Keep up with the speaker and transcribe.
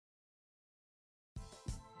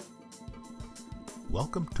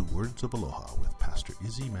Welcome to Words of Aloha with Pastor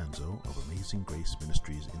Isidoro Manzo of Amazing Grace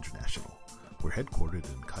Ministries International. We're headquartered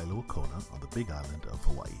in Kailua-Kona on the Big Island of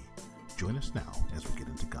Hawaii. Join us now as we get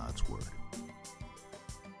into God's Word.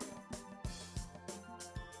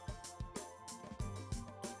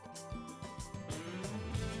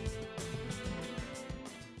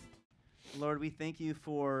 Lord, we thank you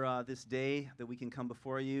for this day that we can come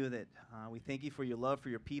before you, that we thank you for your love for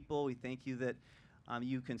your people. We thank you that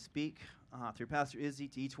you can speak through Pastor Izzy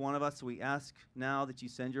to each one of us. So we ask now that you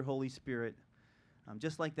send your Holy Spirit.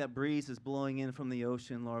 Just like that breeze is blowing in from the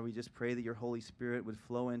ocean, Lord, we just pray that your Holy Spirit would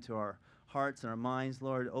flow into our hearts and our minds,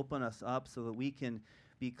 Lord. Open us up so that we can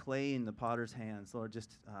be clay in the potter's hands. Lord,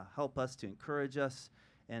 just help us to encourage us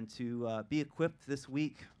and to be equipped this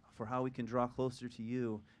week for how we can draw closer to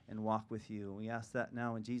you and walk with you. We ask that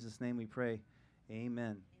now in Jesus' name we pray.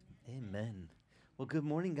 Amen. Amen. Well, good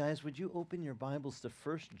morning, guys. Would you open your Bibles to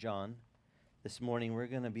 1 John? This morning we're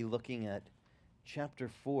going to be looking at chapter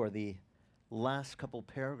 4, the last couple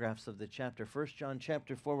paragraphs of the chapter. 1 John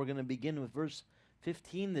chapter 4, we're going to begin with verse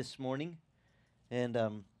 15 this morning. And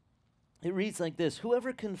it reads like this: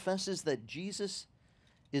 whoever confesses that Jesus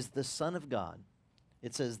is the Son of God,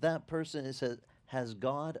 it says that person, it says, has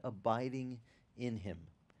God abiding in him.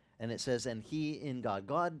 And it says, and he in God.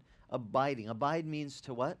 God abiding. Abide means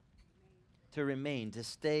to what? To remain, to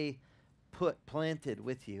stay put, planted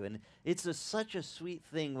with you. And it's such a sweet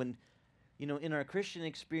thing when, you know, in our Christian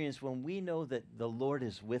experience, when we know that the Lord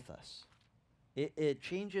is with us, it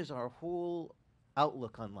changes our whole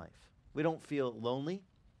outlook on life. We don't feel lonely.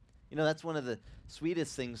 You know, that's one of the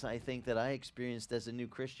sweetest things I think that I experienced as a new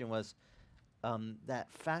Christian was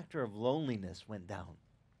that factor of loneliness went down.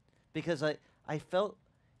 Because I felt,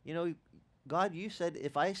 you know, God, you said,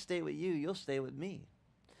 if I stay with you, you'll stay with me.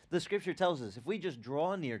 The scripture tells us if we just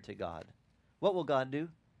draw near to God, what will God do?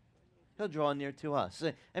 He'll draw near to us.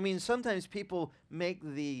 I mean, sometimes people make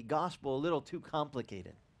the gospel a little too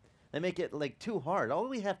complicated. They make it like too hard. All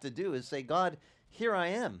we have to do is say, God, here I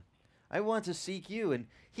am. I want to seek you. And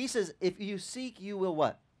he says, if you seek, you will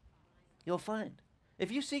what? You'll find.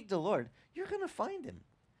 If you seek the Lord, you're going to find him.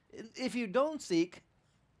 If you don't seek,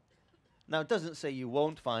 now it doesn't say you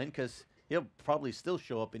won't find, because he'll probably still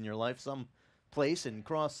show up in your life some place and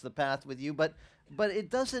cross the path with you, but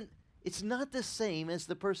it's not the same as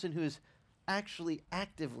the person who's actually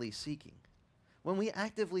actively seeking. When we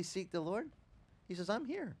actively seek the Lord, he says, I'm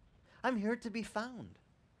here. I'm here to be found.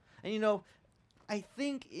 And you know, I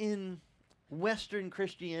think in Western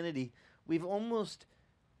Christianity, we've almost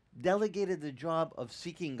delegated the job of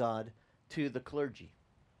seeking God to the clergy.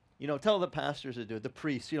 You know, tell the pastors to do it, the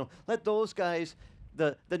priests, you know, let those guys,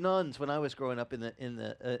 the nuns. When I was growing up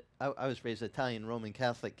I was raised Italian Roman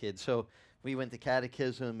Catholic kid, so we went to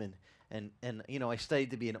catechism and you know, I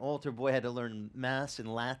studied to be an altar boy. I had to learn Mass in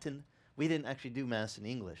Latin. We didn't actually do Mass in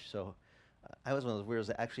English, so I was one of those weirdos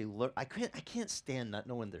that actually learned. I can't stand not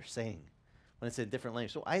knowing what they're saying when it's in a different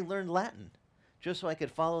language. So I learned Latin just so I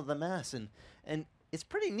could follow the Mass, and it's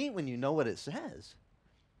pretty neat when you know what it says.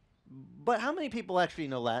 But how many people actually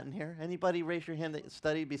know Latin here? Anybody raise your hand that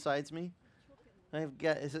studied besides me?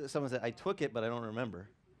 Someone said, I took it, but I don't remember.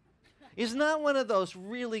 It's not one of those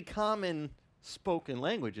really common spoken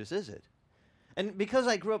languages, is it? And because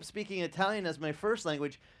I grew up speaking Italian as my first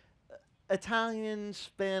language, Italian,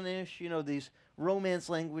 Spanish, you know, these Romance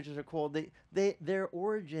languages are called, their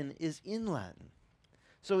origin is in Latin.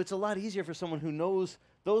 So it's a lot easier for someone who knows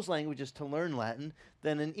those languages to learn Latin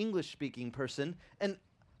than an English-speaking person. And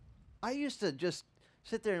I used to just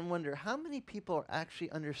sit there and wonder how many people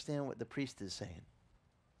actually understand what the priest is saying.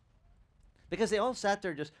 Because they all sat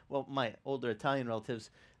there my older Italian relatives,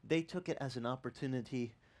 they took it as an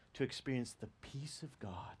opportunity to experience the peace of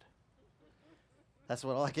God. That's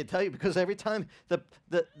what all I can tell you, because every time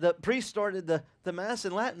the priest started the Mass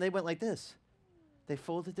in Latin, they went like this. They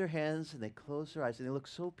folded their hands and they closed their eyes and they looked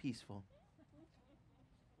so peaceful.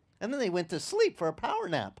 And then they went to sleep for a power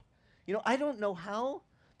nap. You know, I don't know how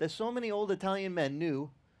that so many old Italian men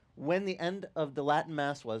knew when the end of the Latin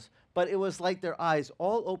Mass was, but it was like their eyes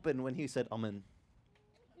all open when he said, Amen.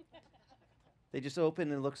 They just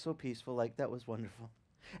opened and looked so peaceful, like that was wonderful.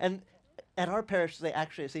 And at our parish,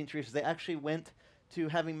 at St. Teresa's, they actually went to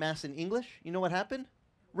having Mass in English. You know what happened?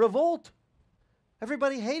 Revolt.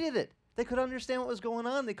 Everybody hated it. They couldn't understand what was going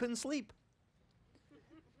on. They couldn't sleep.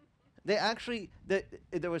 They actually,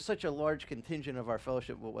 there was such a large contingent of our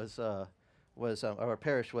fellowship our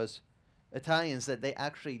parish was Italians, that they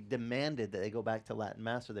actually demanded that they go back to Latin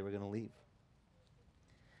Mass or they were going to leave.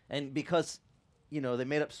 And because, you know, they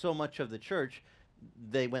made up so much of the church,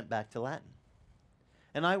 they went back to Latin.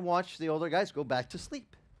 And I watched the older guys go back to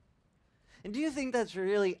sleep. And do you think that's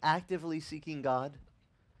really actively seeking God?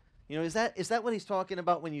 You know, is that what he's talking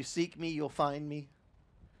about when you seek me, you'll find me?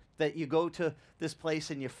 That you go to this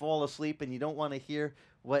place and you fall asleep and you don't want to hear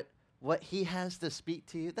what he has to speak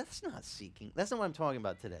to you? That's not seeking. That's not what I'm talking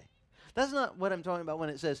about today. That's not what I'm talking about when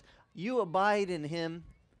it says, you abide in him,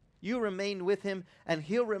 you remain with him, and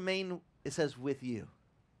he'll remain, it says, with you.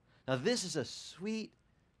 Now this is a sweet,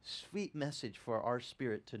 sweet message for our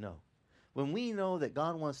spirit to know. When we know that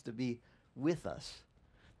God wants to be with us,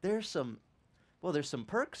 there's some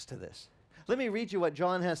perks to this. Let me read you what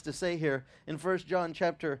John has to say here in 1 John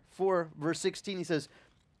chapter 4, verse 16. He says,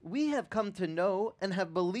 we have come to know and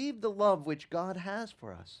have believed the love which God has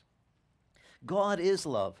for us. God is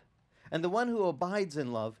love, and the one who abides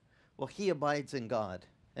in love, well, he abides in God,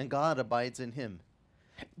 and God abides in him.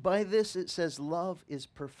 By this it says love is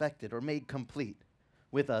perfected or made complete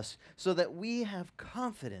with us, so that we have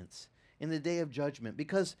confidence in the day of judgment,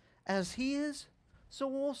 because as he is,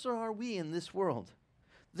 so also are we in this world.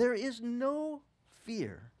 There is no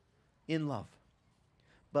fear in love,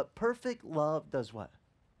 but perfect love does what?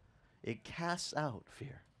 It casts out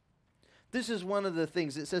fear. This is one of the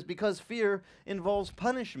things it says, because fear involves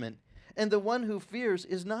punishment, and the one who fears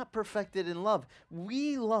is not perfected in love.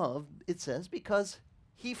 We love, it says, because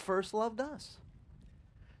he first loved us.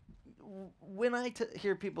 When I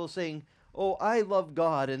hear people saying, oh, I love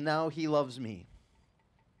God and now he loves me,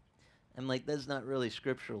 I'm like, that's not really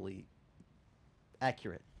scripturally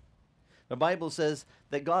accurate. The Bible says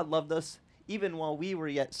that God loved us even while we were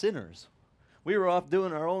yet sinners. We were off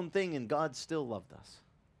doing our own thing and God still loved us.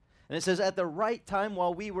 And it says at the right time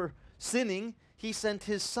while we were sinning, he sent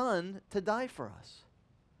his son to die for us.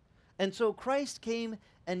 And so Christ came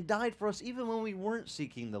and died for us even when we weren't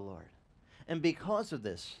seeking the Lord. And because of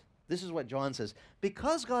this, this is what John says,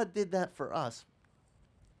 because God did that for us,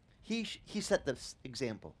 he set this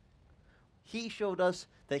example. He showed us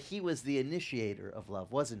that he was the initiator of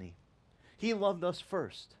love, wasn't he? He loved us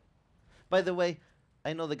first. By the way,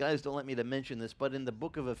 I know the guys don't let me to mention this, but in the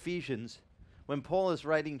book of Ephesians, when Paul is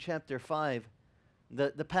writing chapter 5,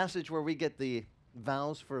 the passage where we get the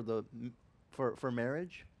vows for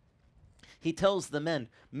marriage, he tells the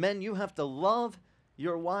men, you have to love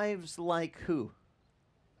your wives like who?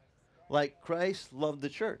 Like Christ loved the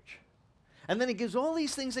church. And then he gives all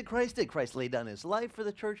these things that Christ did. Christ laid down his life for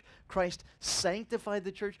the church. Christ sanctified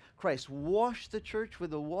the church. Christ washed the church with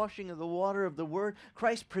the washing of the water of the word.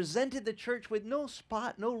 Christ presented the church with no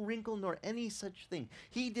spot, no wrinkle, nor any such thing.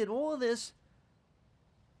 He did all this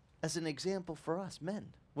as an example for us men.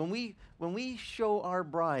 When we show our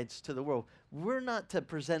brides to the world, we're not to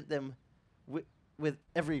present them with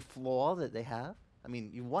every flaw that they have. I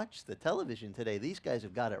mean, you watch the television today, these guys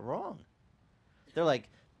have got it wrong. They're like,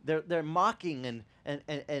 they're mocking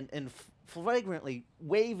and flagrantly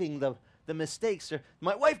waving the mistakes.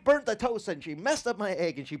 My wife burnt the toast and she messed up my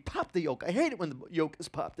egg and she popped the yolk. I hate it when the yolk is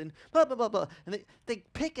popped and blah, blah, blah, blah. And they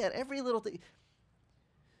pick at every little thing.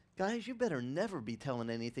 Guys, you better never be telling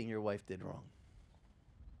anything your wife did wrong.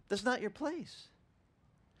 That's not your place.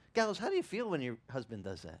 Gals, how do you feel when your husband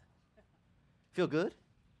does that? Feel good?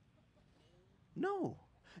 No.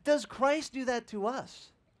 Does Christ do that to us?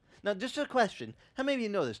 Now, just a question. How many of you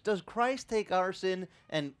know this? Does Christ take our sin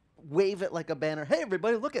and wave it like a banner? Hey,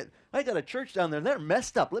 everybody, look at, I got a church down there. They're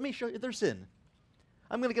messed up. Let me show you their sin.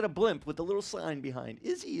 I'm going to get a blimp with a little sign behind.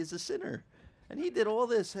 Izzy is a sinner. And he did all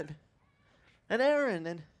this. And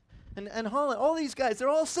Aaron and Holland, all these guys, they're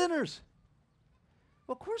all sinners.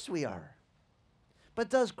 Well, of course we are. But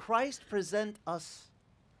does Christ present us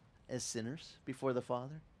as sinners before the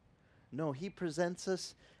Father? No, he presents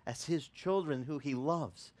us as his children who he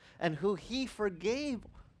loves and who he forgave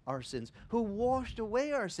our sins, who washed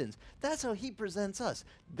away our sins. That's how he presents us.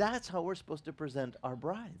 That's how we're supposed to present our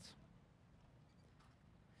brides.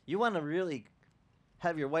 You want to really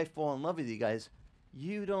have your wife fall in love with you guys,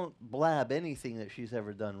 you don't blab anything that she's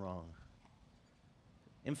ever done wrong.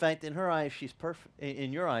 In fact, in her eyes, she's perfect.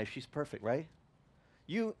 In your eyes, she's perfect, right?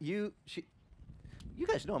 You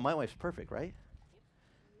guys know my wife's perfect, right?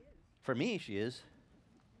 For me, she is.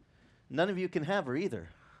 None of you can have her either.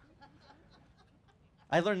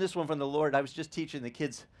 I learned this one from the Lord. I was just teaching the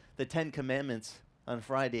kids the 10 Commandments on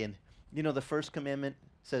Friday, and you know the first commandment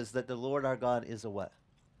says that the Lord our God is a what?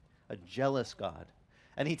 A jealous God.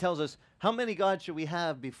 And he tells us, how many gods should we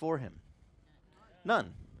have before him?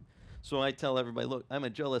 None. So I tell everybody, look, I'm a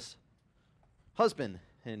jealous husband,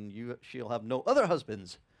 and she'll have no other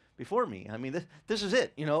husbands before me. I mean, this is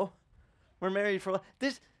it, you know. We're married for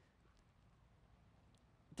this.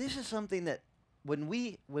 This is something that when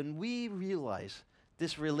we realize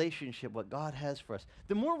this relationship, what God has for us,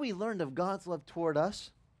 the more we learn of God's love toward us,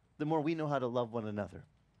 the more we know how to love one another.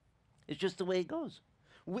 It's just the way it goes.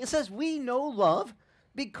 It says we know love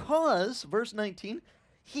because, verse 19,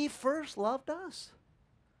 he first loved us.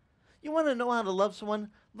 You want to know how to love someone?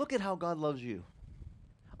 Look at how God loves you.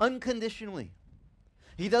 Unconditionally.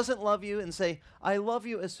 He doesn't love you and say, I love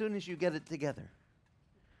you as soon as you get it together.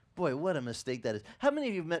 Boy, what a mistake that is. How many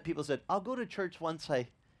of you have met people who said, I'll go to church once I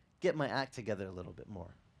get my act together a little bit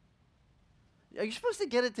more? Are you supposed to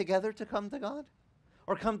get it together to come to God?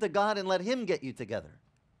 Or come to God and let him get you together?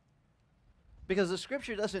 Because the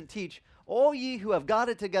scripture doesn't teach, all ye who have got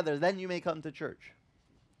it together, then you may come to church.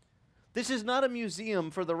 This is not a museum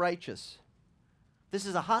for the righteous. This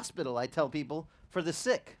is a hospital, I tell people, for the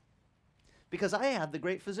sick. Because I have the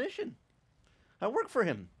great physician. I work for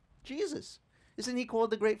him, Jesus. Isn't he called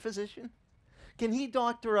the great physician? Can he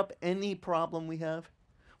doctor up any problem we have?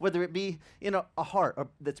 Whether it be in a heart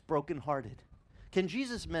that's brokenhearted. Can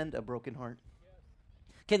Jesus mend a broken heart?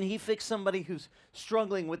 Can he fix somebody who's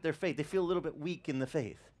struggling with their faith? They feel a little bit weak in the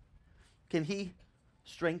faith. Can he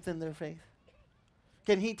strengthen their faith?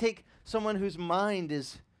 Can he take someone whose mind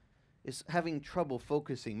is having trouble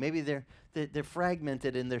focusing? Maybe they're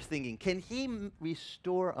fragmented in their thinking. Can he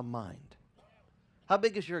restore a mind? How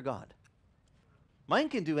big is your God? Mine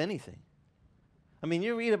can do anything. I mean,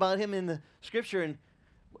 you read about him in the scripture, and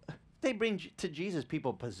they bring to Jesus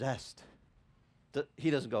people possessed. He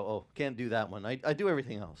doesn't go, oh, can't do that one. I do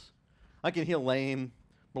everything else. I can heal lame,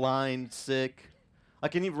 blind, sick. I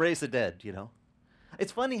can even raise the dead, you know.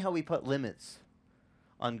 It's funny how we put limits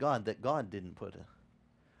on God that God didn't put.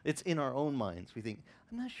 It's in our own minds. We think,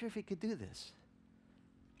 I'm not sure if he could do this.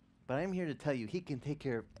 But I'm here to tell you, he can take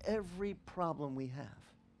care of every problem we have.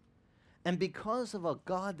 And because of a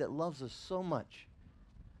God that loves us so much,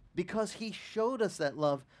 because he showed us that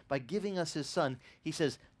love by giving us his son, he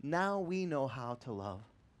says, now we know how to love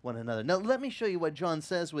one another. Now let me show you what John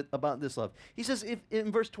says about this love. He says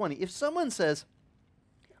in verse 20, if someone says,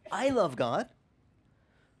 I love God,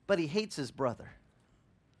 but he hates his brother,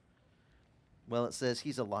 well, it says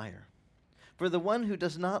he's a liar. For the one who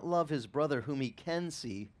does not love his brother whom he can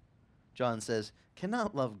see, John says,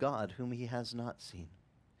 cannot love God whom he has not seen.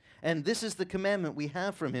 And this is the commandment we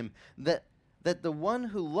have from him, that the one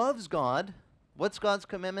who loves God, what's God's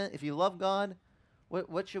commandment? If you love God,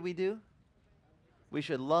 what should we do? We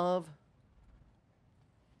should love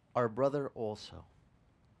our brother also.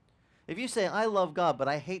 If you say, I love God, but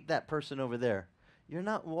I hate that person over there, you're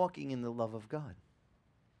not walking in the love of God.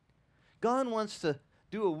 God wants to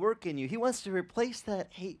do a work in you. He wants to replace that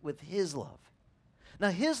hate with his love.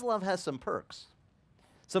 Now, his love has some perks.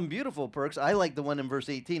 Some beautiful perks. I like the one in verse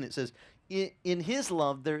 18. It says, in his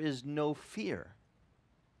love there is no fear.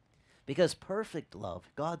 Because perfect love,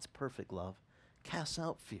 God's perfect love, casts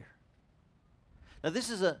out fear. Now this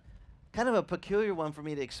is a kind of a peculiar one for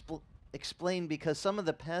me to explain, because some of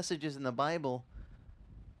the passages in the Bible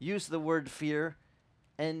use the word fear,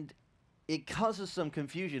 and it causes some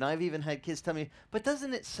confusion. I've even had kids tell me, but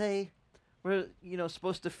doesn't it say we're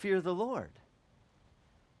supposed to fear the Lord?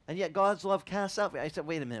 And yet God's love casts out fear. I said,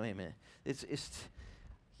 wait a minute. It's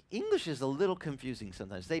English is a little confusing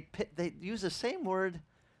sometimes. They use the same word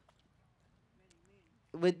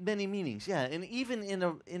with many meanings. Yeah, and even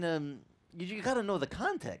you got to know the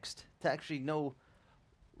context to actually know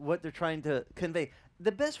what they're trying to convey.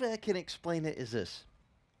 The best way I can explain it is this.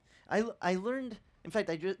 I learned, in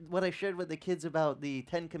fact, what I shared with the kids about the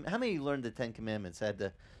how many of you learned the 10 Commandments? Had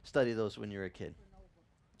to study those when you were a kid?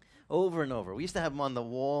 Over and over. We used to have them on the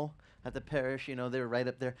wall at the parish. They were right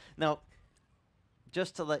up there. Now,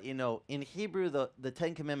 just to let you know, in Hebrew, the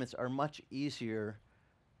 10 Commandments are much easier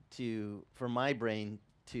for my brain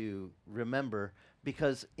to remember,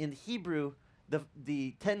 because in Hebrew,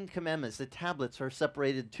 the 10 Commandments, the tablets, are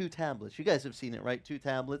separated 2 tablets. You guys have seen it, right? 2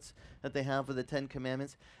 tablets that they have for the 10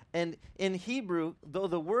 Commandments. And in Hebrew, though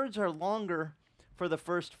the words are longer for the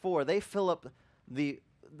first 4, they fill up they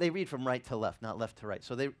read from right to left, not left to right.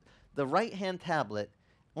 So the right-hand tablet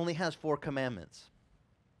only has 4 commandments.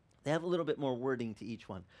 They have a little bit more wording to each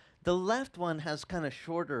one. The left one has kind of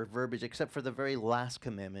shorter verbiage, except for the very last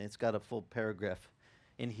commandment. It's got a full paragraph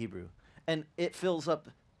in Hebrew. And it fills up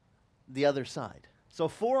the other side. So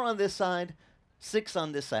 4 on this side, 6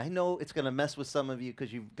 on this side. I know it's going to mess with some of you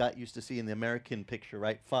because you've got used to seeing the American picture,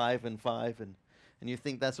 right? 5 and 5, and you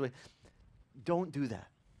think that's the way. Don't do that.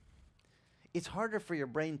 It's harder for your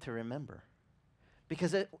brain to remember.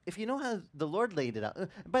 Because if you know how the Lord laid it out.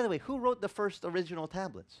 By the way, who wrote the first original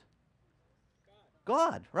tablets?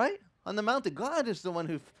 God, right? On the mountain. God is the one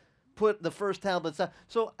who put the first tablets out.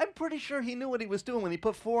 So I'm pretty sure he knew what he was doing when he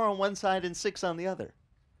put 4 on one side and 6 on the other.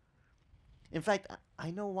 In fact,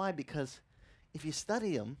 I know why, because if you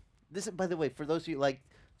study them, this is, by the way, for those of you like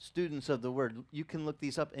students of the word, you can look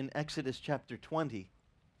these up in Exodus chapter 20.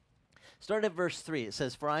 Start at verse 3. It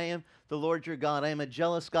says, "For I am the Lord your God. I am a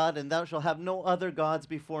jealous God, and thou shalt have no other gods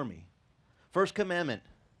before me." First commandment.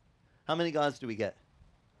 How many gods do we get?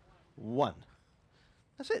 One.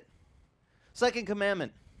 That's it. Second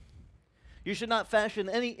commandment. You should not fashion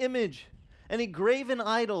any image, any graven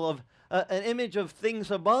idol of an image of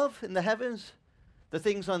things above in the heavens, the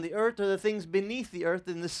things on the earth, or the things beneath the earth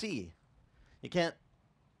in the sea. You can't,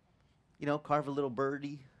 carve a little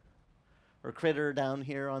birdie or critter down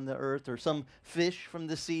here on the earth or some fish from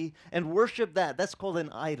the sea and worship that. That's called an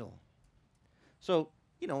idol. So,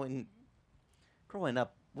 in growing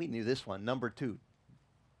up, we knew this one. Number 2,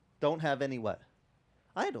 don't have any what?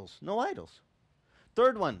 Idols. No idols.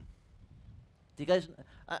 Third one. Do you guys,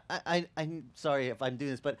 I'm sorry if I'm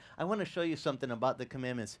doing this, but I want to show you something about the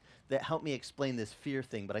commandments that help me explain this fear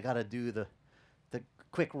thing, but I got to do the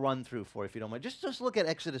quick run through for, if you don't mind. Just look at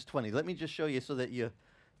Exodus 20. Let me just show you so that you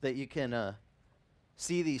can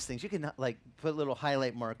see these things. You can put little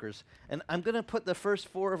highlight markers, and I'm going to put the first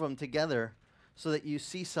 4 of them together so that you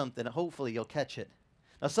see something. Hopefully you'll catch it.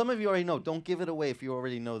 Now some of you already know. Don't give it away if you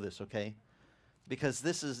already know this, okay? Because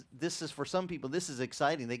this is for some people, this is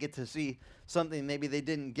exciting. They get to see something maybe they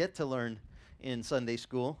didn't get to learn in Sunday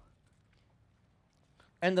school.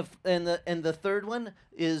 And the third one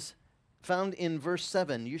is found in verse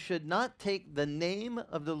 7. You should not take the name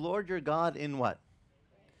of the Lord your God in what?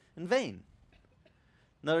 In vain.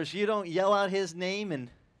 Notice you don't yell out his name,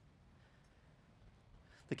 and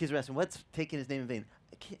the kids are asking, what's taking his name in vain?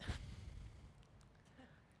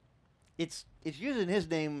 It's using his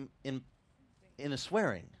name in a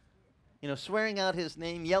swearing. Swearing out his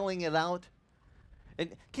name, yelling it out.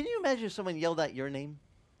 And can you imagine if someone yelled out your name?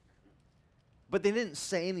 But they didn't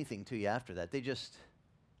say anything to you after that. They just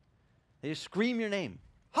scream your name.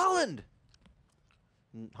 Holland!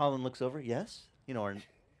 And Holland looks over, yes. Our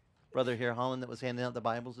brother here, Holland, that was handing out the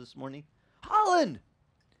Bibles this morning. Holland!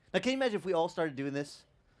 Now, can you imagine if we all started doing this?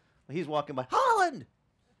 He's walking by, Holland!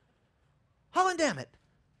 Holland, damn it!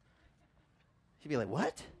 He'd be like,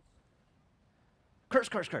 what? Curse,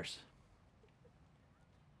 curse, curse.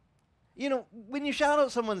 When you shout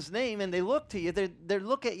out someone's name and they look to you, they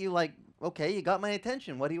look at you like, okay, you got my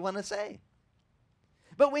attention. What do you want to say?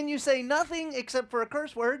 But when you say nothing except for a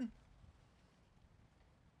curse word,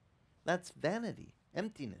 that's vanity,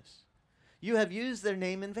 emptiness. You have used their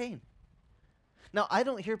name in vain. Now, I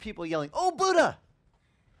don't hear people yelling, oh, Buddha!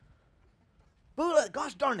 Buddha,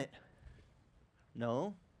 gosh darn it.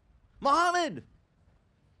 No. Muhammad!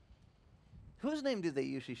 Whose name do they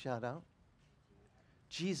usually shout out?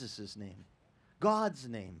 Jesus' name. God's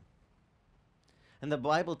name. And the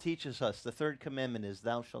Bible teaches us the third commandment is,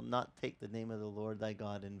 thou shalt not take the name of the Lord thy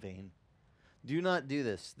God in vain. Do not do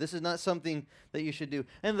this. This is not something that you should do.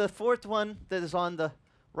 And the fourth one that is on the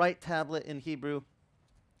right tablet in Hebrew,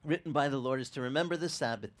 written by the Lord, is to remember the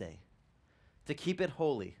Sabbath day, to keep it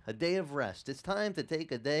holy, a day of rest. It's time to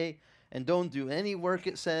take a day and don't do any work,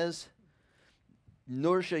 it says.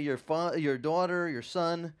 Nor shall your daughter, your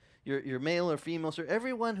son, your male or female, so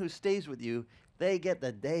everyone who stays with you, they get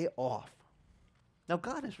the day off. Now,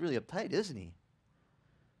 God is really uptight, isn't he?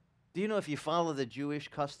 Do you know if you follow the Jewish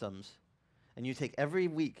customs and you take every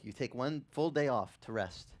week, you take one full day off to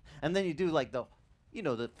rest, and then you do like the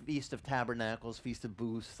Feast of Tabernacles, Feast of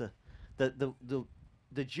Booths,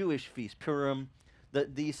 the Jewish feast, Purim,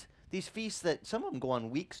 these feasts that some of them go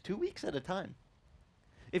on weeks, 2 weeks at a time.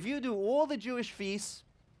 If you do all the Jewish feasts,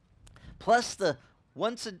 plus the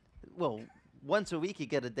once a week you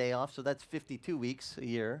get a day off, so that's 52 weeks a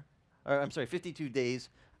year. 52 days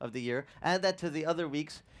of the year. Add that to the other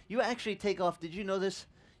weeks. You actually take off, did you know this?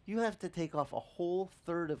 You have to take off a whole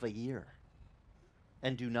third of a year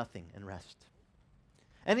and do nothing and rest.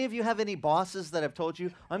 Any of you have any bosses that have told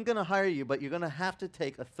you, I'm going to hire you, but you're going to have to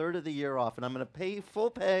take a third of the year off, and I'm going to pay you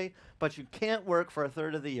full pay, but you can't work for a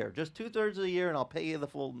third of the year. Just 2/3 of the year, and I'll pay you the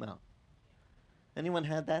full amount. Anyone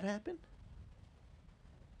had that happen?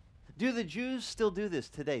 Do the Jews still do this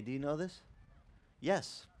today? Do you know this?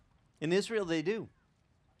 Yes. In Israel, they do.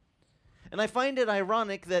 And I find it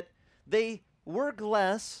ironic that they work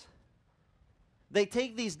less, they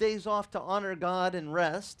take these days off to honor God and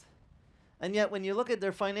rest, and yet when you look at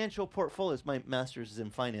their financial portfolios, my master's is in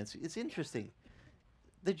finance, it's interesting.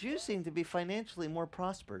 The Jews seem to be financially more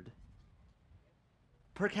prospered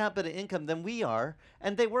per capita income than we are,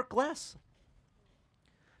 and they work less.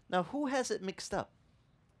 Now, who has it mixed up?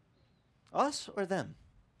 Us or them?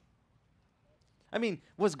 I mean,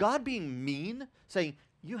 was God being mean, saying,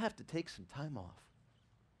 you have to take some time off?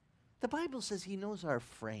 The Bible says he knows our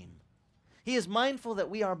frame. He is mindful that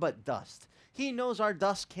we are but dust. He knows our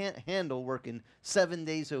dust can't handle working 7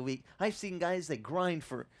 days a week. I've seen guys that grind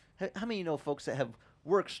for, how many know folks that have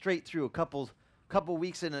worked straight through a couple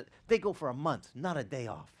weeks in it? They go for a month, not a day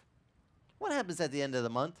off. What happens at the end of the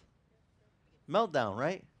month? Meltdown,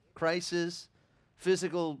 right? Crisis,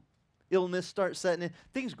 physical illness starts setting in.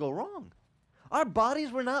 Things go wrong. Our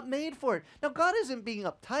bodies were not made for it. Now, God isn't being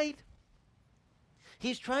uptight.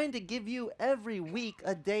 He's trying to give you every week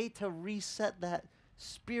a day to reset that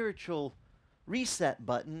spiritual reset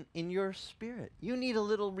button in your spirit. You need a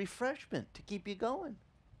little refreshment to keep you going.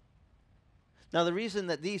 Now, the reason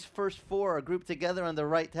that these first 4 are grouped together on the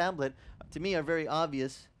right tablet, to me, are very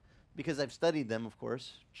obvious, because I've studied them, of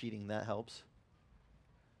course. Cheating, that helps.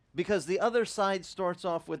 Because the other side starts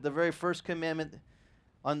off with the very first commandment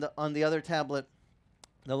on the other tablet.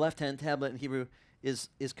 The left-hand tablet in Hebrew is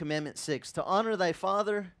commandment 6, to honor thy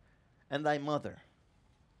father and thy mother.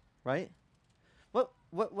 Right?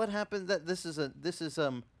 What happened? That this is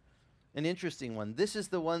an interesting one. This is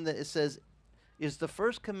the one that it says is the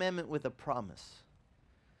first commandment with a promise.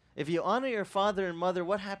 If you honor your father and mother,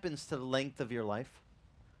 what happens to the length of your life?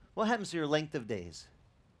 What happens to your length of days?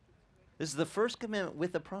 This is the first commandment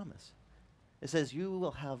with a promise. It says you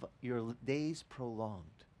will have your days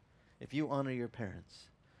prolonged if you honor your parents.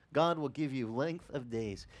 God will give you length of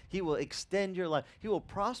days. He will extend your life. He will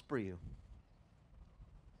prosper you.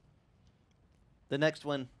 The next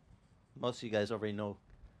one, most of you guys already know,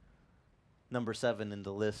 number 7 in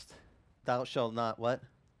the list. Thou shalt not what?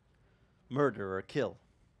 Murder or kill.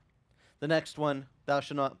 The next one, thou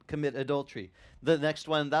shalt not commit adultery. The next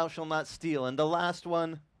one, thou shalt not steal. And the last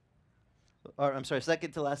one,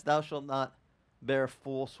 second to last, thou shalt not bear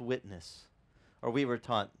false witness. Or we were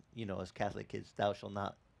taught, as Catholic kids, thou shalt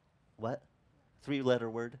not, what? 3-letter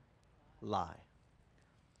word? Lie.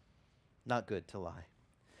 Not good to lie.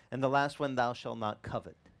 And the last one, thou shalt not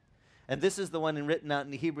covet. And this is the one written out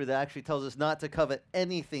in the Hebrew that actually tells us not to covet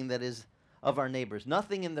anything that is of our neighbors.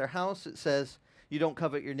 Nothing in their house. It says you don't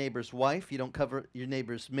covet your neighbor's wife. You don't covet your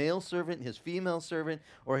neighbor's male servant, his female servant,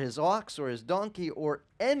 or his ox, or his donkey, or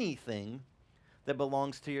anything that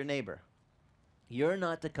belongs to your neighbor. You're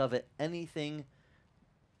not to covet anything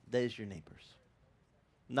that is your neighbor's.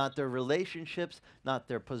 Not their relationships, not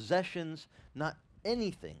their possessions, not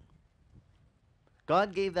anything.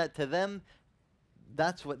 God gave that to them.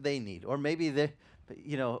 That's what they need. Or maybe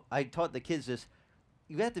I taught the kids this.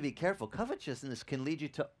 You have to be careful. Covetousness can lead you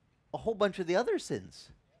to a whole bunch of the other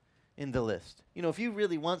sins in the list. If you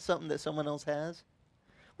really want something that someone else has,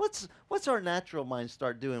 what's our natural mind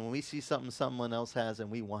start doing when we see something someone else has and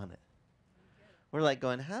we want it? We're like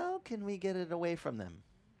going, how can we get it away from them?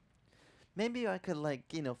 Maybe I could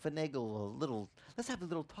finagle a little. Let's have a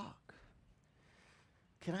little talk.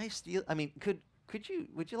 Can I steal? I mean,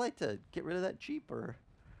 would you like to get rid of that cheap, or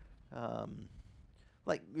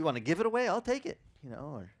you want to give it away? I'll take it,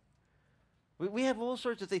 or we have all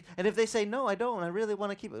sorts of things. And if they say, no, I don't, I really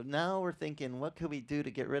want to keep it. Now we're thinking, what could we do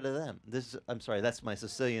to get rid of them? I'm sorry, that's my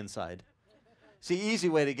Sicilian side. See, easy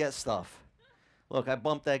way to get stuff. Look, I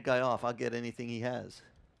bumped that guy off. I'll get anything he has.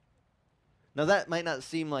 Now that might not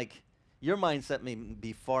seem like, your mindset may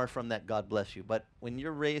be far from that, God bless you. But when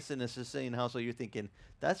you're raised in a Sicilian household, you're thinking,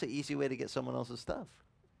 that's an easy way to get someone else's stuff.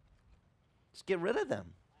 Just get rid of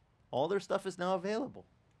them. All their stuff is now available.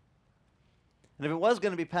 And if it was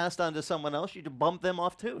going to be passed on to someone else, you'd bump them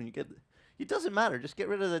off too. And it doesn't matter. Just get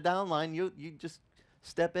rid of the downline. You just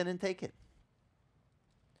step in and take it.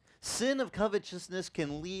 Sin of covetousness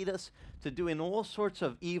can lead us to doing all sorts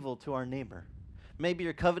of evil to our neighbor. Maybe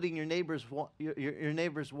you're coveting your neighbor's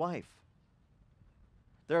wife.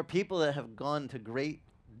 There are people that have gone to great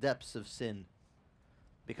depths of sin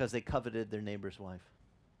because they coveted their neighbor's wife.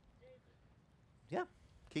 Yeah,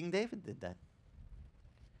 King David did that.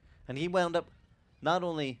 And he wound up not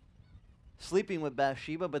only sleeping with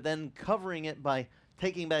Bathsheba, but then covering it by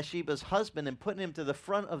taking Bathsheba's husband and putting him to the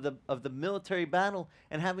front of the military battle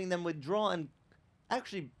and having them withdraw. And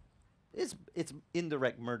actually, it's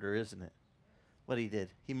indirect murder, isn't it? What he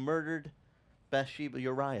did. He murdered Bathsheba.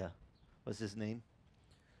 Uriah was his name.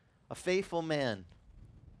 A faithful man,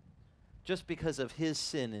 just because of his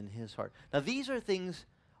sin in his heart. Now these are things,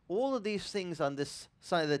 all of these things on this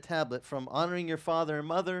side of the tablet, from honoring your father and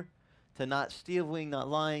mother, to not stealing, not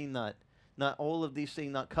lying, not all of these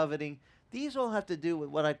things, not coveting. These all have to do with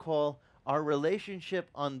what I call our relationship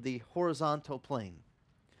on the horizontal plane.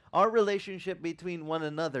 Our relationship between one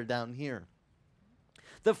another down here.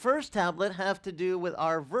 The first tablet have to do with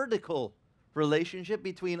our vertical relationship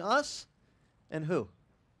between us and who?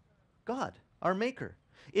 God, our maker.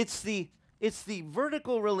 It's the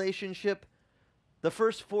vertical relationship the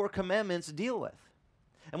first 4 commandments deal with.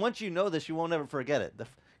 And once you know this, you won't ever forget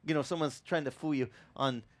it. Someone's trying to fool you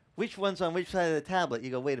on which one's on which side of the tablet.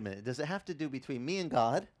 You go, wait a minute, does it have to do between me and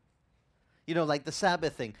God? Like the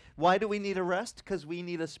Sabbath thing. Why do we need a rest? Because we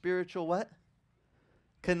need a spiritual what?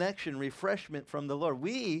 Connection, refreshment from the Lord.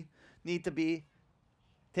 We need to be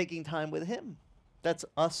taking time with him. That's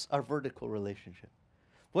us, our vertical relationship.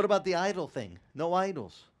 What about the idol thing? No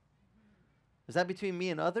idols. Is that between me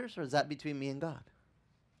and others, or is that between me and God?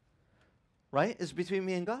 Right? It's between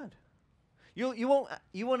me and God. You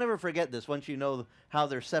won't ever forget this once you know how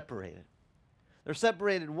they're separated. They're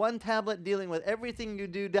separated, one tablet dealing with everything you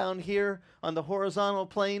do down here on the horizontal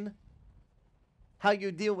plane, how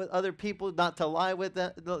you deal with other people, not to lie with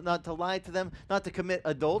them, not to lie to them, not to commit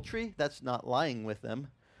adultery. That's not lying with them.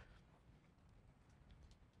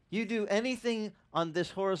 You do anything on this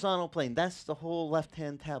horizontal plane. That's the whole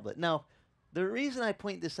left-hand tablet. Now, the reason I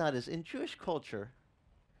point this out is in Jewish culture,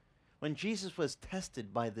 when Jesus was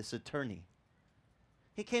tested by this attorney,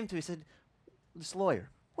 he came to, he said, this lawyer,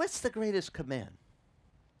 what's the greatest command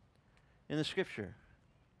in the scripture?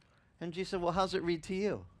 And Jesus said, well, how's it read to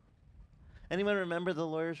you? Anyone remember the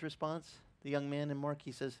lawyer's response? The young man in Mark,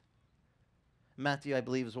 he says, Matthew, I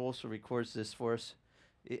believe, also records this for us.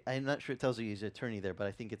 I'm not sure it tells you he's an attorney there, but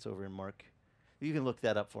I think it's over in Mark. You can look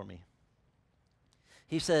that up for me.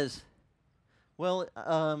 He says, well,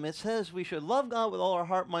 it says we should love God with all our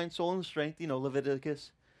heart, mind, soul, and strength,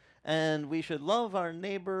 Leviticus. And we should love our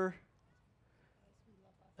neighbor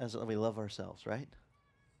as we love ourselves, right?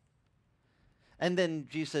 And then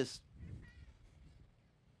Jesus says,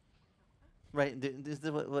 right, this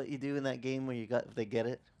is what you do in that game where they get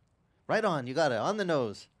it? Right on, you got it, on the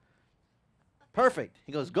nose. Perfect.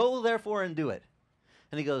 He goes, go therefore and do it.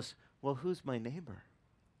 And he goes, well, who's my neighbor?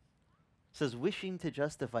 Says, wishing to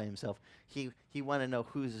justify himself. He wanted to know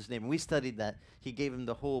who's his neighbor. We studied that. He gave him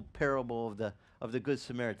the whole parable of the Good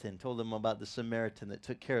Samaritan, told him about the Samaritan that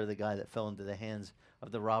took care of the guy that fell into the hands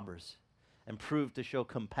of the robbers and proved to show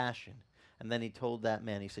compassion. And then he told that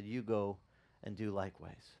man, he said, you go and do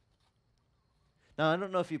likewise. Now, I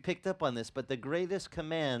don't know if you picked up on this, but the greatest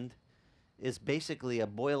command is basically a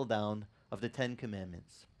boil down of the 10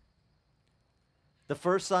 Commandments. The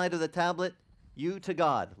first side of the tablet, you to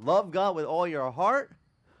God. Love God with all your heart,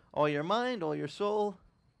 all your mind, all your soul,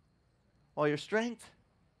 all your strength.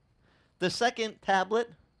 The second tablet,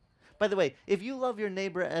 by the way, if you love your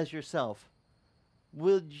neighbor as yourself,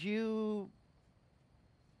 would you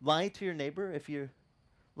lie to your neighbor if you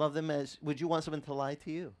love them as, would you want someone to lie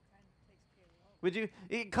to you? Would you?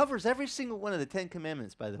 It covers every single one of the 10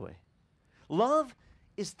 Commandments, by the way. Love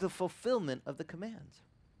is the fulfillment of the commands.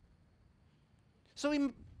 So he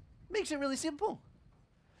makes it really simple.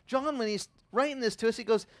 John, when he's writing this to us, he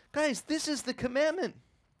goes, guys, this is the commandment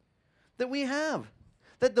that we have.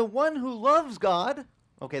 That the one who loves God,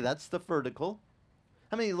 okay, that's the vertical.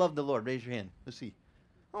 How many love the Lord? Raise your hand. Let's see.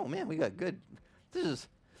 Oh, man, we got good. And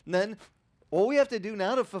then all we have to do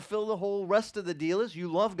now to fulfill the whole rest of the deal is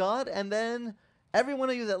you love God, and then every one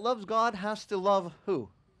of you that loves God has to love who?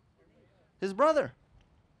 His brother.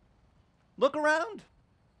 Look around.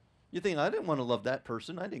 You think, I didn't want to love that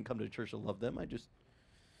person. I didn't come to church to love them. I just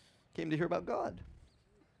came to hear about God.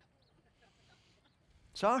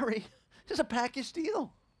 Sorry. It's a package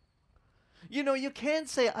deal. You can't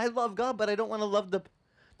say, I love God, but I don't want to love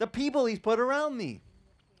the people he's put around me.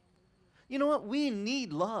 You know what? We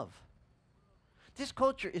need love. This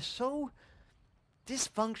culture is so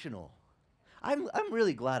dysfunctional. I'm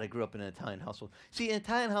really glad I grew up in an Italian household. See, in an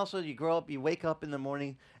Italian household, you grow up, you wake up in the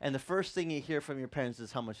morning, and the first thing you hear from your parents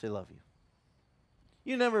is how much they love you.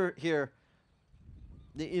 You never hear,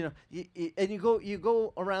 and you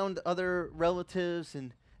go around other relatives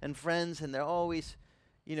and friends, and they're always,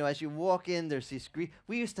 as you walk in, there's these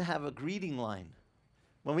we used to have a greeting line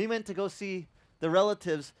when we went to go see the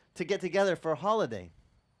relatives to get together for a holiday.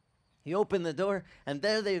 You open the door, and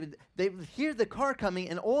there they would hear the car coming,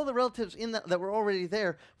 and all the relatives that were already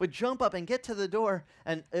there would jump up and get to the door,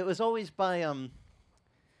 and it was always by, how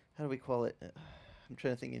do we call it? I'm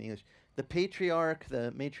trying to think in English. The patriarch,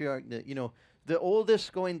 the matriarch, the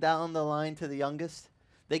oldest going down the line to the youngest,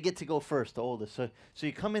 they get to go first, the oldest. So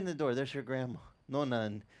you come in the door, there's your grandma,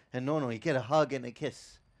 Nonna, and Nono, you get a hug and a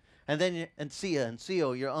kiss. And then and Sia and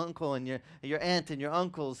Sio, your uncle and your aunt and your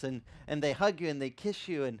uncles, and they hug you and they kiss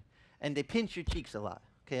you and they pinch your cheeks a lot.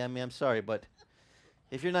 Okay, I mean, I'm sorry, but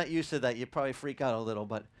if you're not used to that, you probably freak out a little.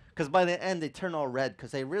 But because by the end, they turn all red because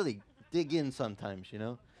they really dig in sometimes,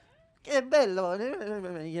 Que bello,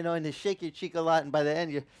 and they shake your cheek a lot. And by the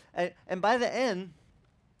end, and by the end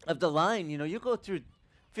of the line, you go through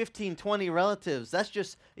 15, 20 relatives. That's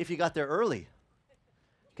just if you got there early.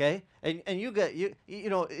 Okay? And you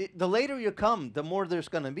know, the later you come, the more there's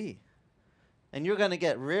going to be. And you're going to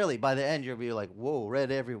get really, by the end, you'll be like, whoa,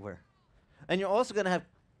 red everywhere. And you're also going to have,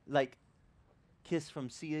 like, kiss from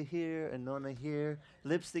Sia here and Nona here,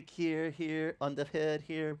 lipstick here, on the head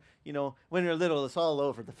here. You know, when you're little, it's all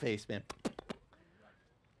over the face, man.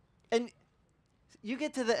 And you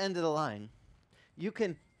get to the end of the line. You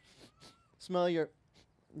can smell your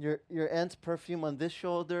aunt's perfume on this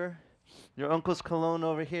shoulder, your uncle's cologne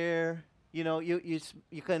over here. You know, you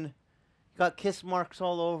got kiss marks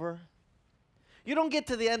all over. You don't get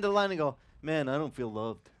to the end of the line and go, man, I don't feel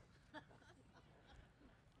loved.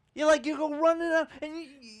 You go running out, and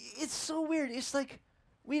it's so weird. It's like,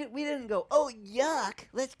 we didn't go, oh, yuck,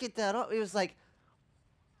 let's get that off. It was like,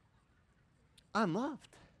 I'm loved.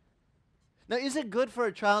 Now, is it good for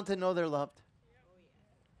a child to know they're loved?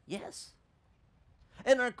 Yes.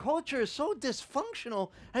 And our culture is so dysfunctional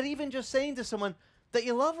at even just saying to someone that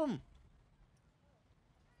you love them.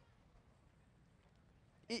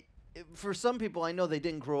 For some people, I know they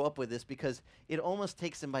didn't grow up with this because it almost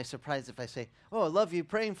takes them by surprise if I say, oh, I love you,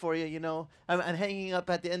 praying for you, you know. I'm hanging up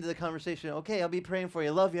at the end of the conversation. Okay, I'll be praying for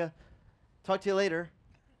you. Love you. Talk to you later.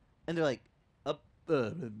 And they're like, I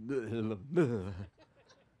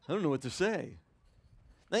don't know what to say.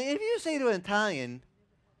 Now, if you say to an Italian,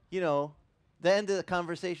 you know, the end of the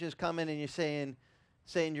conversation is coming and you're saying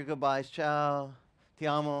your goodbyes, ciao, ti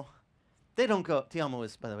amo. They don't go, ti amo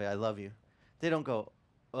is, by the way, I love you. They don't go,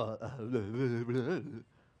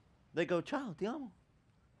 they go, ciao, ti amo.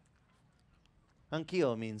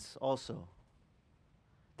 Anch'io means also.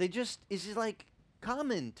 It's just like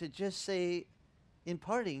common to just say in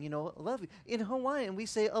parting, you know, love you. In Hawaiian, we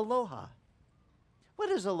say aloha. What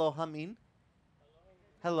does aloha mean?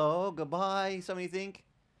 Hello, goodbye. Somebody think?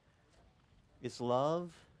 It's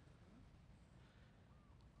love.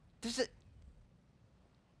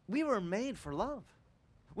 We were made for love.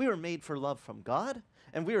 We were made for love from God,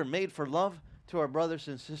 and we were made for love to our brothers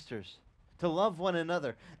and sisters, to love one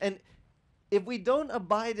another. And if we don't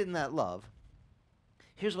abide in that love,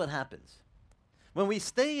 here's what happens. When we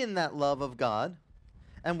stay in that love of God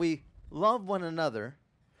and we love one another,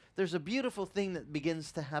 there's a beautiful thing that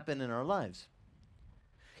begins to happen in our lives.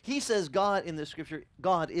 He says God in the scripture,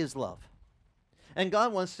 God is love. And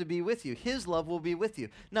God wants to be with you. His love will be with you.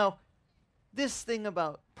 Now, this thing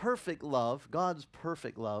about perfect love, God's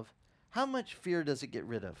perfect love, how much fear does it get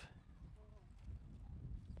rid of?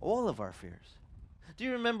 All of our fears. Do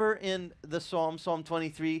you remember in the Psalm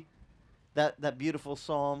 23, that beautiful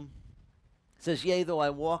psalm? It says, yea, though I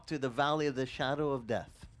walk through the valley of the shadow of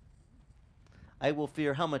death, I will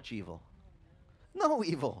fear how much evil? No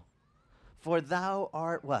evil. For thou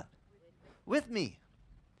art what? With me.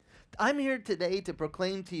 I'm here today to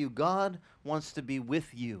proclaim to you God wants to be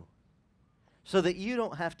with you so that you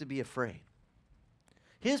don't have to be afraid.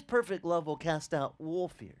 His perfect love will cast out all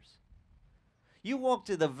fears. You walk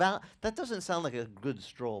to the valley. That doesn't sound like a good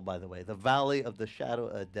stroll, by the way. The valley of the shadow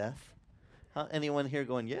of death. Anyone here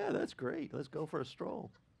going, yeah, that's great. Let's go for a stroll.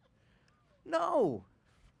 No.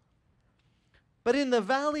 But in the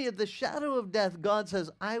valley of the shadow of death, God says,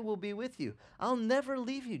 I will be with you. I'll never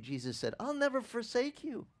leave you, Jesus said. I'll never forsake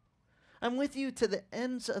you. I'm with you to the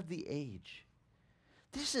ends of the age.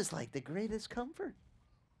 This is like the greatest comfort.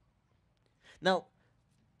 Now,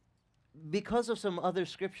 because of some other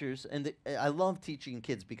scriptures, and I love teaching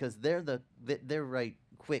kids because they're right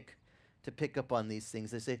quick to pick up on these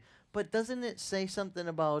things. They say, but doesn't it say something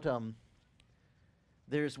about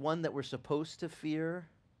there's one that we're supposed to fear?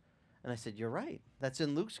 And I said, you're right. That's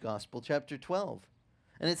in Luke's Gospel, chapter 12.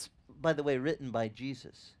 And it's, by the way, written by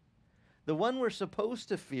Jesus. The one we're supposed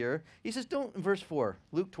to fear, he says, don't, in verse 4,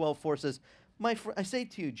 Luke 12:4 says, I say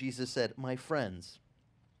to you, Jesus said, my friends,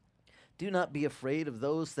 do not be afraid of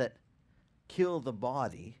those that kill the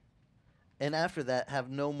body, and after that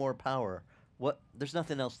have no more power. There's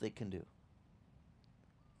nothing else they can do.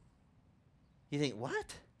 You think,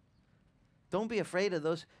 what? Don't be afraid of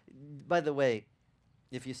those. By the way,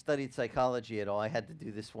 if you studied psychology at all, I had to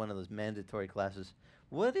do this one of those mandatory classes.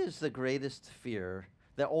 What is the greatest fear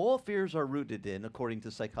that all fears are rooted in, according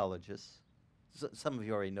to psychologists? Some of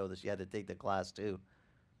you already know this. You had to take the class too.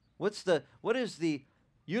 What is the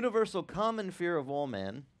universal common fear of all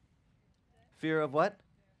men? Fear of what?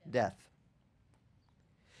 Death.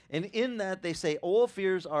 And in that they say all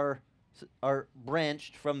fears are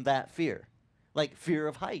branched from that fear. Like fear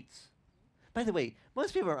of heights. By the way,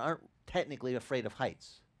 most people aren't technically afraid of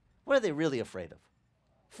heights. What are they really afraid of?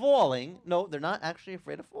 Falling. No, they're not actually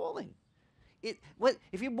afraid of falling.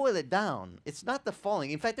 If you boil it down, it's not the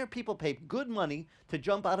falling. In fact, there are people pay good money to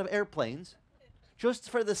jump out of airplanes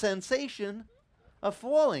just for the sensation of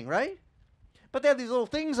falling, right? But they have these little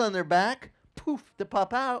things on their back, poof, to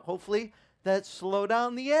pop out, hopefully, that slow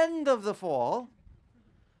down the end of the fall.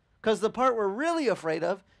 Because the part we're really afraid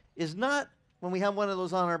of is not when we have one of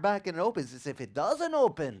those on our back and it opens. It's if it doesn't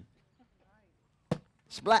open.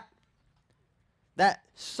 Splat. That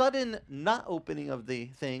sudden not opening of the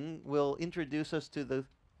thing will introduce us to the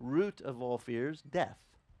root of all fears, death.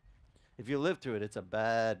 If you live through it, it's a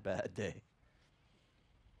bad, bad day.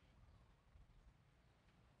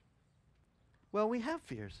 Well, we have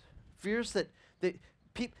fears. Fears that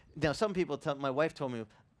now some people tell, my wife told me,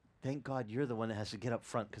 thank God you're the one that has to get up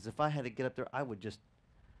front, because if I had to get up there,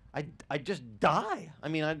 I'd just die. I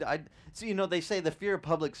mean, so, you know, they say the fear of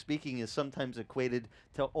public speaking is sometimes equated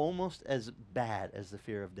to almost as bad as the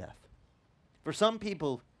fear of death. For some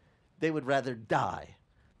people, they would rather die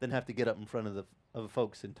than have to get up in front of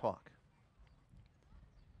folks and talk.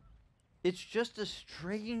 It's just a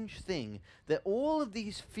strange thing that all of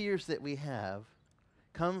these fears that we have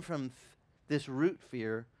come from this root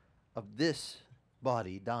fear of this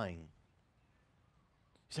body dying.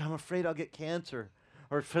 You say, I'm afraid I'll get cancer.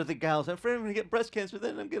 Or for the gals, I'm afraid I'm going to get breast cancer,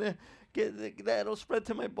 then I'm going to get that'll spread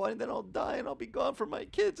to my body, then I'll die and I'll be gone from my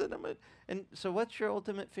kids. And so what's your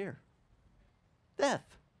ultimate fear? Death.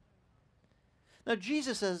 Now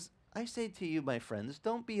Jesus says, I say to you, my friends,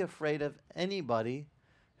 don't be afraid of anybody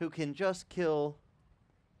who can just kill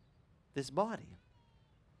this body.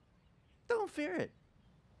 Don't fear it.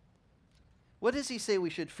 What does he say we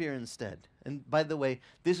should fear instead? And by the way,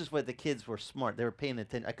 this is where the kids were smart. They were paying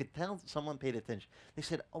attention. I could tell someone paid attention. They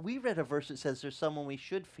said, oh, we read a verse that says there's someone we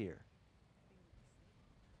should fear.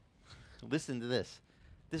 Listen to this.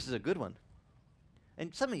 This is a good one.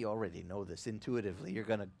 And some of you already know this intuitively. You're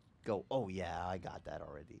going to go, oh yeah, I got that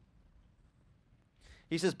already.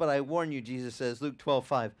 He says, but I warn you, Jesus says, Luke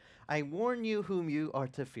 12:5, I warn you whom you are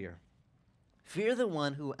to fear. Fear the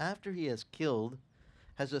one who, after he has killed,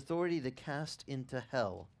 has authority to cast into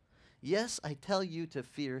hell. Yes, I tell you to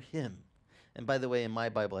fear him. And by the way, in my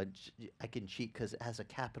Bible, I can cheat because it has a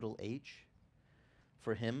capital H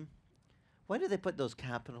for him. Why do they put those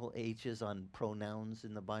capital H's on pronouns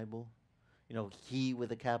in the Bible? You know, he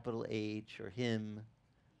with a capital H or him.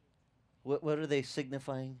 What are they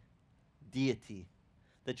signifying? Deity.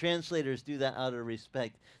 The translators do that out of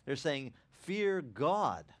respect. They're saying, fear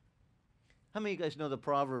God. How many of you guys know the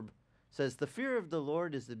proverb says, the fear of the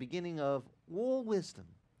Lord is the beginning of all wisdom?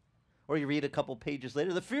 Or you read a couple pages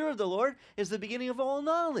later, the fear of the Lord is the beginning of all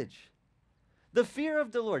knowledge. The fear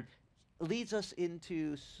of the Lord leads us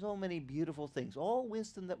into so many beautiful things, all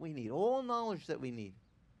wisdom that we need, all knowledge that we need.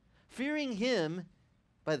 Fearing him,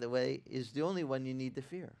 by the way, is the only one you need to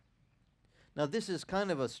fear. Now, this is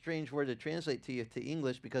kind of a strange word to translate to you to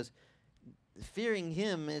English, because fearing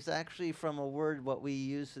him is actually from a word what we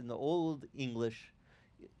use in the Old English.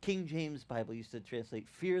 King James Bible used to translate,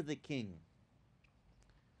 fear the king.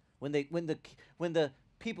 When the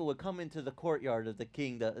people would come into the courtyard of the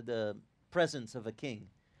king, the presence of a king,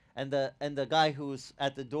 and the guy who's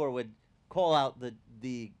at the door would call out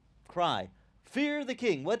the cry, fear the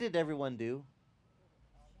king. What did everyone do?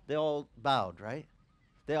 They all bowed, right?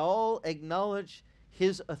 They all acknowledged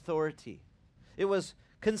his authority. It was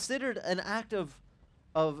considered an act of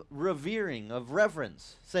revering, of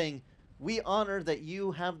reverence, saying, we honor that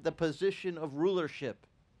you have the position of rulership.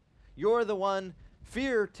 You're the one,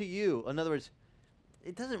 fear to you. In other words,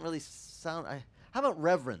 it doesn't really sound, how about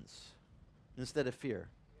reverence instead of fear?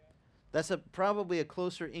 That's probably a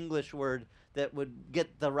closer English word that would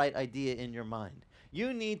get the right idea in your mind.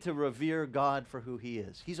 You need to revere God for who he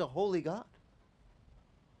is. He's a holy God.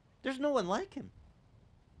 There's no one like him.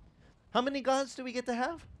 How many gods do we get to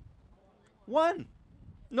have? One.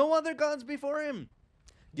 No other gods before him.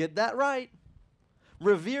 Get that right.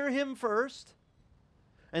 Revere him first,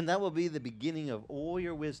 and that will be the beginning of all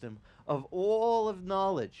your wisdom, of all of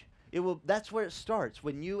knowledge. That's where it starts,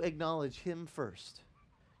 when you acknowledge him first,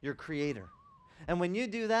 your creator. And when you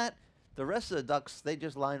do that, the rest of the ducks, they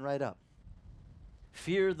just line right up.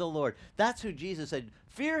 Fear the Lord. That's who Jesus said.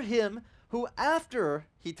 Fear him who, after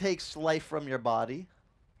he takes life from your body,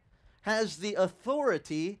 has the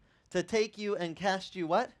authority to take you and cast you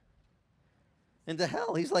what? Into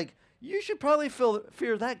hell. He's like, you should probably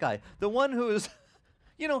fear that guy. The one who is,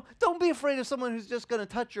 don't be afraid of someone who's just going to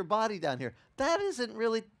touch your body down here. That isn't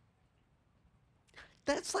really,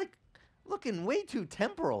 that's like looking way too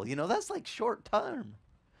temporal. That's like short term.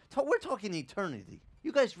 We're talking eternity.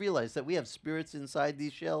 You guys realize that we have spirits inside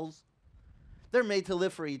these shells? They're made to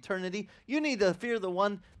live for eternity. You need to fear the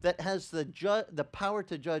one that has the power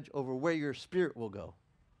to judge over where your spirit will go.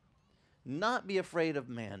 Not be afraid of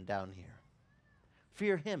man down here.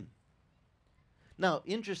 Fear him. Now,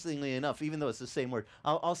 interestingly enough, even though it's the same word,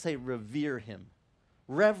 I'll say revere him,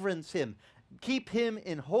 reverence him, keep him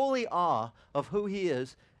in holy awe of who he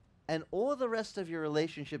is, and all the rest of your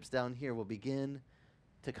relationships down here will begin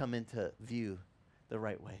to come into view the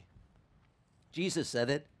right way. Jesus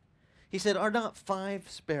said it. He said, "Are not 5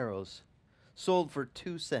 sparrows sold for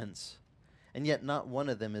 2 cents, and yet not one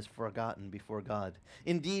of them is forgotten before God?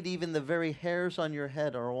 Indeed, even the very hairs on your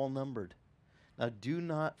head are all numbered. Now do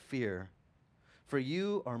not fear, for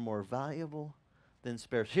you are more valuable than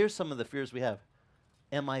sparrows." Here's some of the fears we have.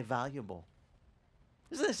 Am I valuable?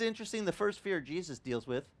 Isn't this interesting? The first fear Jesus deals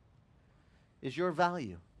with is your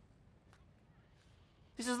value.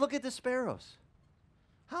 He says, look at the sparrows.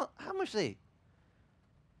 How much they...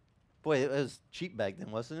 Boy, it was cheap back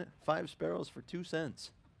then, wasn't it? 5 sparrows for 2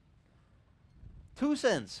 cents. 2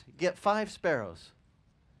 cents, get 5 sparrows.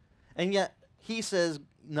 And yet, he says,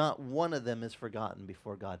 not one of them is forgotten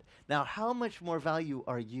before God. Now, how much more value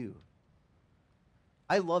are you?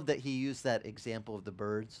 I love that he used that example of the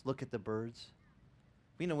birds. Look at the birds.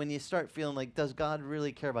 You know, when you start feeling like, does God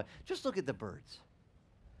really care about it? Just look at the birds.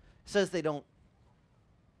 It says they don't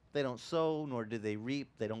sow, nor do they reap.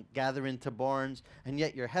 They don't gather into barns. And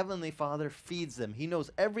yet your heavenly Father feeds them. He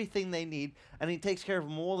knows everything they need, and he takes care of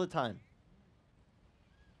them all the time.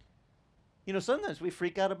 You know, sometimes we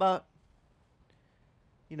freak out about,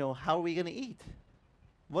 you know, how are we going to eat?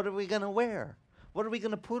 What are we going to wear? What are we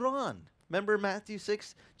going to put on? Remember Matthew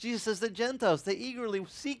 6? Jesus says the Gentiles, they eagerly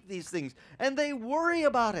seek these things, and they worry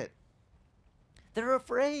about it. They're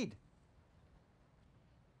afraid.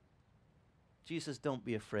 Jesus, don't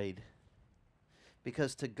be afraid.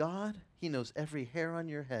 Because to God, he knows every hair on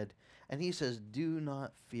your head. And he says, do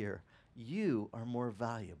not fear. You are more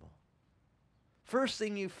valuable. First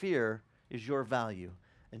thing you fear is your value.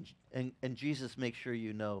 And Jesus makes sure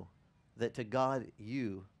you know that to God,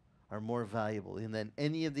 you are more valuable than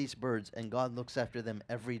any of these birds. And God looks after them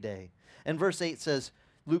every day. And verse 8 says,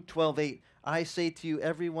 Luke 12:8, I say to you,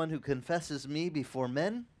 everyone who confesses me before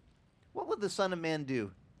men, what will the Son of Man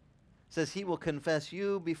do? Says he will confess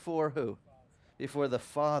you before who? Before the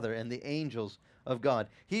Father and the angels of God.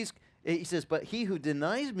 He says, but he who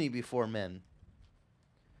denies me before men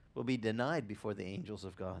will be denied before the angels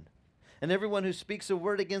of God. And everyone who speaks a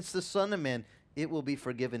word against the Son of Man, it will be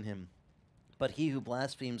forgiven him. But he who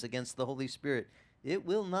blasphemes against the Holy Spirit, it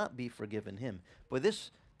will not be forgiven him. But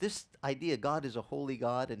this idea, God is a holy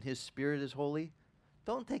God and his Spirit is holy,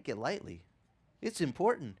 don't take it lightly. It's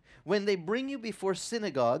important. When they bring you before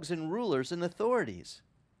synagogues and rulers and authorities.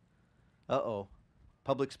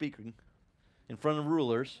 Public speaking in front of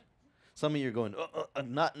rulers. Some of you are going,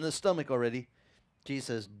 not in the stomach already. Jesus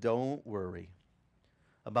says, don't worry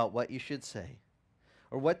about what you should say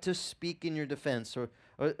or what to speak in your defense or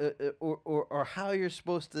how you're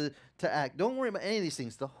supposed to act. Don't worry about any of these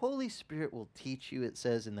things. The Holy Spirit will teach you, it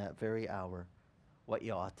says in that very hour, what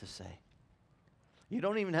you ought to say. You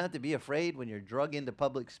don't even have to be afraid when you're drug into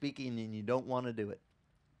public speaking and you don't want to do it.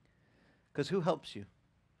 Because who helps you?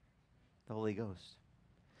 The Holy Ghost.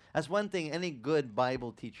 That's one thing any good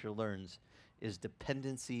Bible teacher learns is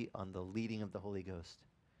dependency on the leading of the Holy Ghost.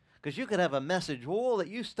 Because you could have a message, that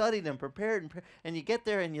you studied and prepared, and you get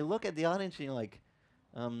there and you look at the audience and you're like,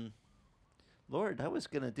 Lord, I was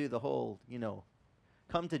going to do the whole,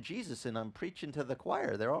 come to Jesus and I'm preaching to the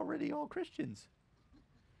choir. They're already all Christians.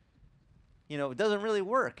 It doesn't really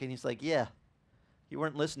work. And he's like, yeah, you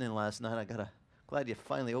weren't listening last night. Glad you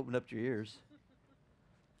finally opened up your ears.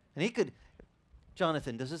 And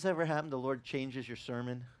Jonathan, does this ever happen? The Lord changes your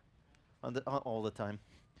sermon all the time.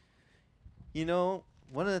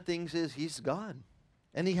 One of the things is he's God.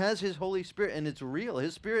 And he has his Holy Spirit, and it's real.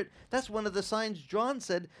 His Spirit, that's one of the signs John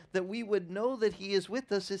said that we would know that he is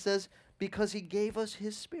with us. It says, because he gave us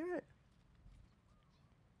his Spirit.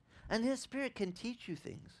 And his Spirit can teach you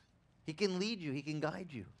things. He can lead you. He can guide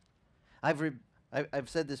you. I've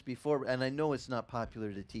said this before, and I know it's not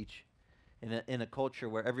popular to teach in a culture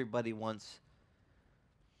where everybody wants,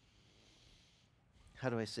 how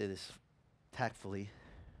do I say this tactfully?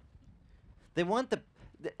 They want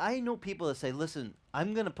I know people that say, listen,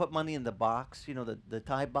 I'm going to put money in the box, the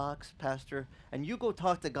tithe box, Pastor, and you go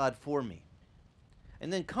talk to God for me.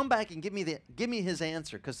 And then come back and give me his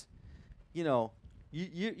answer, because,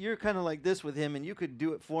 you're kind of like this with him, and you could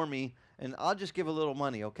do it for me, and I'll just give a little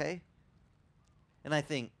money, okay? And I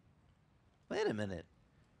think, wait a minute.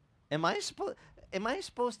 Am I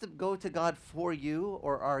supposed to go to God for you,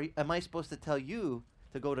 or am I supposed to tell you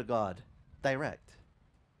to go to God direct?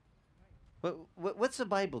 What's the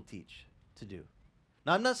Bible teach to do?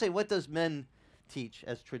 Now, I'm not saying what does men teach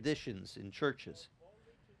as traditions in churches.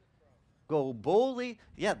 Go boldly.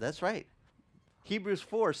 Yeah, that's right. Hebrews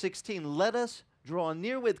 4:16, let us draw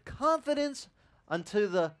near with confidence unto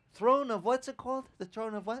the throne of, what's it called? The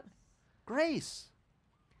throne of what? Grace.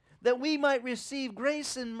 That we might receive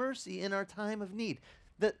grace and mercy in our time of need.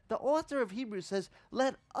 The author of Hebrews says,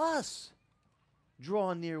 let us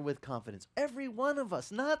draw near with confidence. Every one of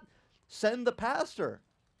us, not send the pastor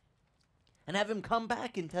and have him come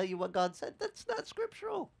back and tell you what God said. That's not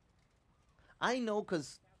scriptural. I know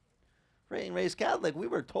because raised Catholic, we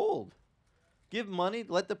were told, give money,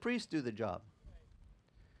 let the priest do the job.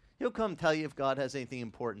 He'll come tell you if God has anything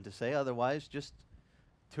important to say. Otherwise, just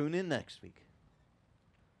tune in next week.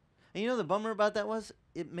 And you know the bummer about that was,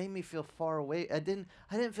 it made me feel far away. I didn't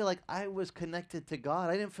feel like I was connected to God.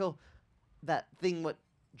 I didn't feel that thing what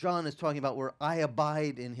John is talking about where I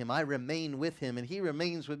abide in him. I remain with him and he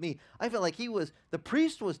remains with me. I felt like the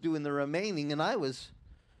priest was doing the remaining and I was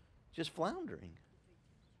just floundering.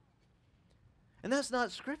 And that's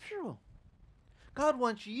not scriptural. God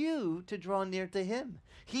wants you to draw near to him.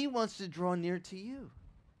 He wants to draw near to you.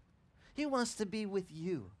 He wants to be with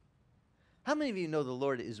you. How many of you know the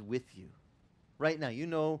Lord is with you? Right now, you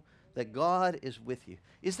know that God is with you.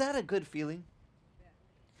 Is that a good feeling?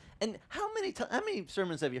 And how many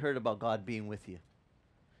sermons have you heard about God being with you?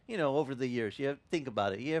 You know, over the years. Think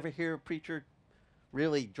about it. You ever hear a preacher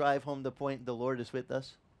really drive home the point, the Lord is with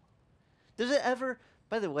us? Does it ever,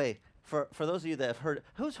 by the way, for those of you that have heard it,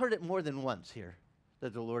 who's heard it more than once here,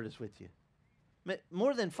 that the Lord is with you?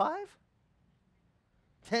 More than 5?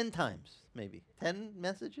 10 times, maybe. 10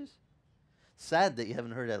 messages? Sad that you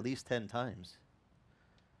haven't heard it at least 10 times.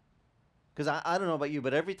 Because I don't know about you,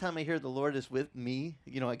 but every time I hear the Lord is with me,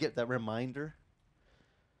 you know, I get that reminder.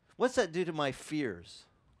 What's that do to my fears?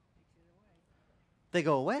 They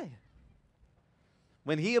go away.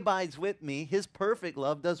 When he abides with me, his perfect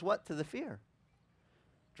love does what to the fear?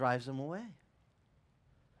 Drives them away.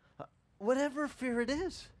 Whatever fear it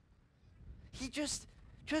is. He just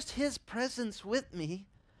his presence with me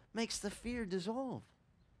makes the fear dissolve.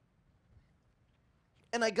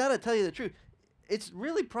 And I got to tell you the truth. It's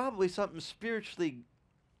really probably something spiritually.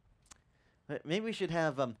 Maybe we should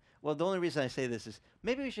have, well, the only reason I say this is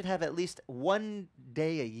maybe we should have at least one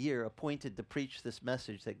day a year appointed to preach this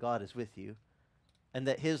message that God is with you and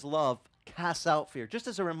that his love casts out fear, just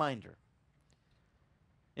as a reminder.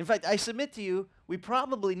 In fact, I submit to you, we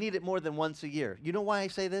probably need it more than once a year. You know why I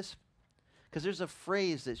say this? Because there's a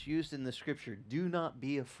phrase that's used in the scripture, do not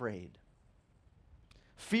be afraid.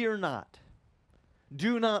 Fear not.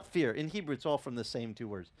 Do not fear. In Hebrew, it's all from the same 2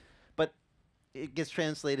 words. But it gets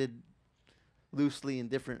translated loosely in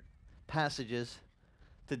different passages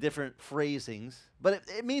to different phrasings. But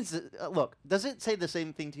it means, look, does it say the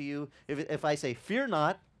same thing to you? If I say, fear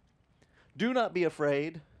not, do not be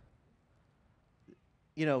afraid,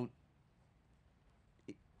 you know,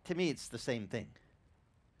 to me it's the same thing.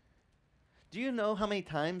 Do you know how many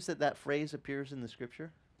times that phrase appears in the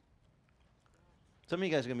scripture? Some of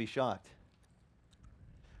you guys are going to be shocked.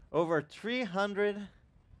 Over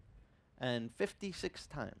 356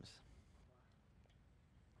 times.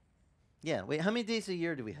 Yeah, wait, how many days a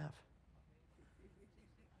year do we have?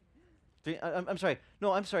 I'm sorry.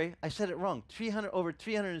 No, I'm sorry. I said it wrong. Over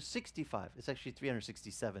 365. It's actually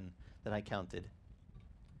 367 that I counted.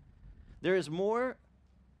 There is more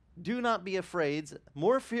do not be afraid,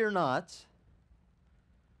 more fear not,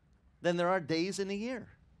 than there are days in a year.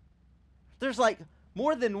 There's like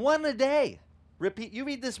more than one a day. Repeat. You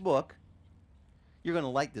read this book, you're going to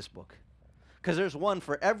like this book. Because there's one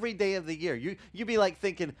for every day of the year. You'd be like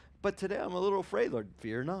thinking, but today I'm a little afraid, Lord.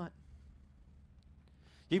 Fear not.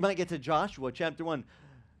 You might get to Joshua chapter 1.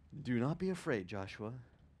 Do not be afraid, Joshua.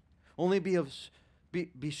 Only be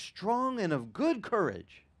strong and of good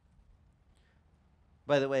courage.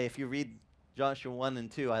 By the way, if you read Joshua 1 and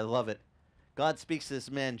 2, I love it. God speaks to this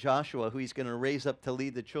man, Joshua, who he's going to raise up to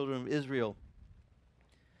lead the children of Israel.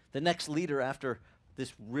 The next leader after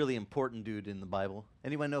this really important dude in the Bible.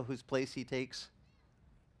 Anyone know whose place he takes?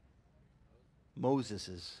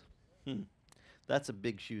 Moses's. That's a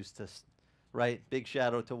big shoes to, right? Big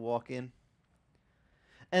shadow to walk in.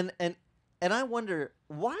 And I wonder,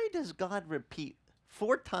 why does God repeat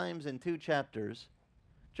 4 times in 2 chapters,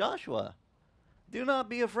 Joshua, do not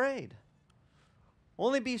be afraid.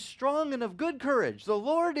 Only be strong and of good courage. The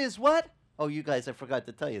Lord is what? Oh, you guys, I forgot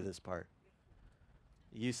to tell you this part.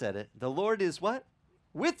 You said it. The Lord is what?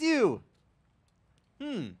 With you.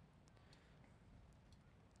 Do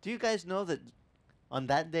you guys know that on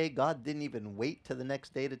that day, God didn't even wait till the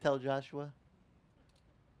next day to tell Joshua?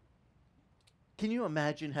 Can you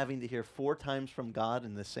imagine having to hear 4 times from God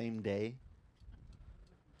in the same day?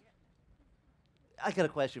 I got a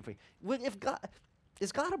question for you.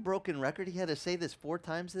 is God a broken record? He had to say this 4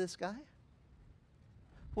 times to this guy?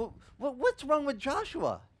 Well, what's wrong with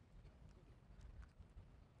Joshua?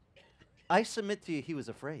 I submit to you, he was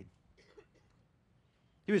afraid.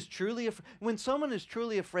 He was truly afraid. When someone is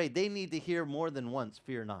truly afraid, they need to hear more than once,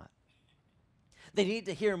 fear not. They need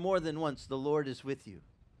to hear more than once, the Lord is with you.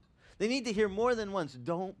 They need to hear more than once,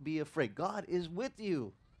 don't be afraid. God is with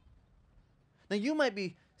you. Now, you might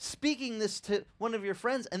be speaking this to one of your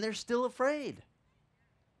friends, and they're still afraid.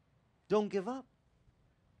 Don't give up.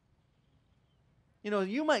 You know,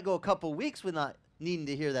 you might go a couple weeks with not needing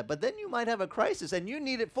to hear that, but then you might have a crisis, and you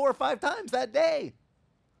need it 4 or 5 times that day.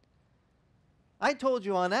 I told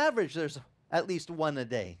you on average there's at least 1 a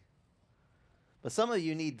day. But some of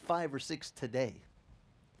you need 5 or 6 today.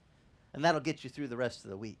 And that'll get you through the rest of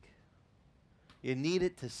the week. You need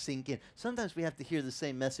it to sink in. Sometimes we have to hear the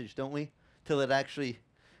same message, don't we? Till it actually,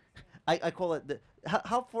 I call it,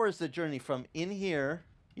 how far is the journey from in here,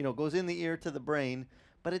 you know, goes in the ear to the brain,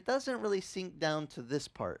 but it doesn't really sink down to this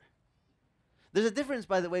part. There's a difference,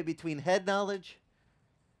 by the way, between head knowledge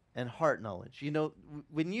and heart knowledge. You know,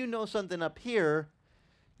 when you know something up here,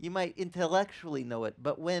 you might intellectually know it,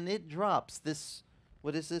 but when it drops, this,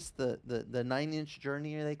 what is this, the 9-inch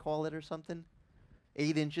journey, they call it, or something?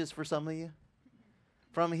 8 inches for some of you?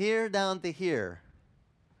 From here down to here,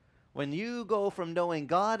 when you go from knowing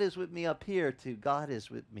God is with me up here to God is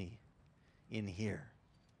with me in here,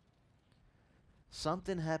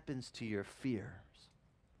 something happens to your fears.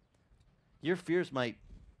 Your fears might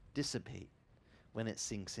dissipate when it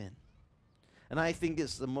sinks in. And I think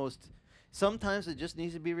it's the most, sometimes it just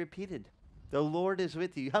needs to be repeated. The Lord is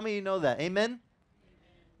with you. How many of you know that? Amen?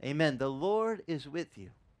 Amen. Amen. The Lord is with you.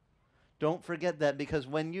 Don't forget that, because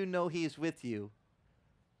when you know He is with you,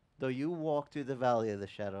 though you walk through the valley of the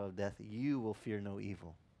shadow of death, you will fear no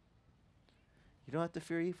evil. You don't have to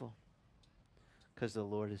fear evil, because the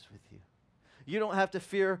Lord is with you. You don't have to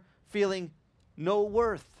fear feeling no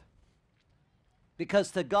worth,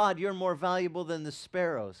 because to God you're more valuable than the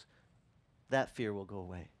sparrows. That fear will go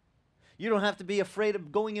away. You don't have to be afraid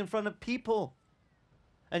of going in front of people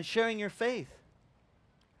and sharing your faith.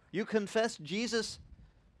 You confess Jesus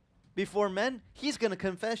before men, He's going to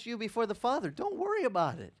confess you before the Father. Don't worry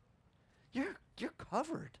about it. You're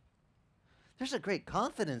covered. There's a great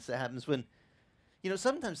confidence that happens when, you know,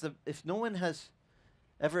 sometimes if no one has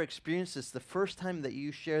ever experienced this, the first time that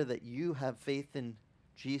you share that you have faith in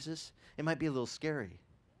Jesus, it might be a little scary.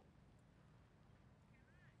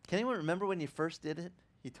 Can anyone remember when you first did it?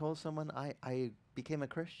 You told someone, I became a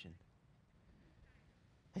Christian.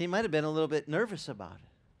 And you might have been a little bit nervous about it.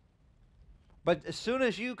 But as soon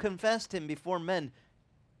as you confessed Him before men,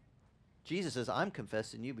 Jesus says, I'm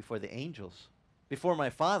confessing you before the angels, before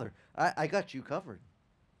my Father. I got you covered.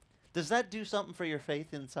 Does that do something for your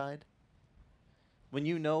faith inside? When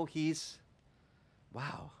you know He's,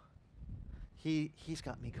 wow, He's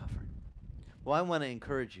got me covered. Well, I want to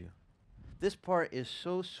encourage you. This part is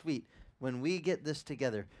so sweet. When we get this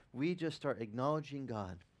together, we just start acknowledging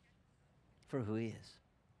God for who He is.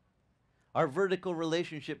 Our vertical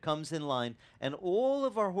relationship comes in line, and all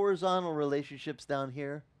of our horizontal relationships down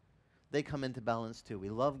here, they come into balance too. We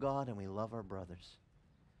love God and we love our brothers.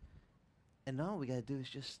 And now all we got to do is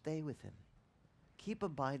just stay with Him. Keep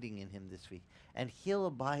abiding in Him this week, and He'll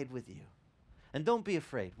abide with you. And don't be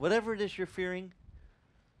afraid. Whatever it is you're fearing,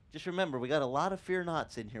 just remember, we got a lot of fear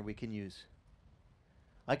nots in here we can use.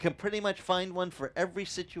 I can pretty much find one for every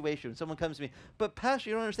situation. When someone comes to me, but Pastor,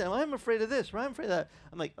 you don't understand. Well, I'm afraid of this, or I'm afraid of that.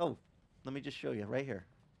 I'm like, oh, let me just show you right here.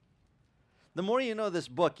 The more you know this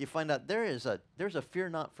book, you find out there's a fear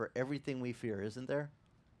not for everything we fear, isn't there?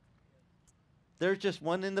 There's just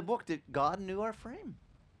one in the book that God knew our frame.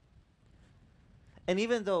 And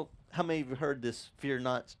even though, how many of you heard this fear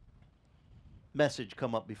not message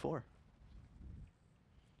come up before?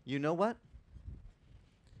 You know what?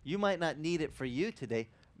 You might not need it for you today.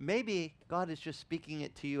 Maybe God is just speaking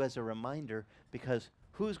it to you as a reminder, because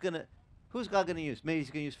who's God going to use? Maybe He's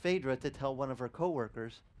going to use Phaedra to tell one of her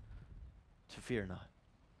coworkers to fear not.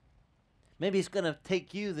 Maybe He's going to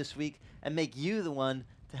take you this week and make you the one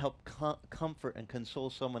to help comfort and console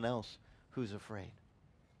someone else who's afraid.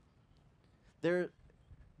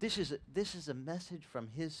 This is a message from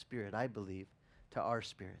His Spirit, I believe, to our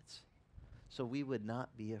spirits, so we would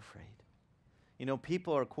not be afraid. You know,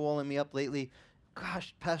 people are calling me up lately,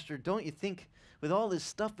 gosh, Pastor, don't you think with all this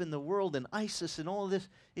stuff in the world and ISIS and all this,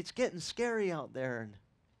 it's getting scary out there? And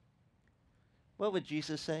what would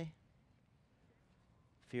Jesus say?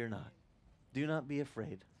 Fear not. Do not be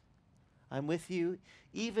afraid. I'm with you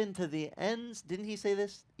even to the ends. Didn't He say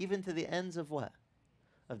this? Even to the ends of what?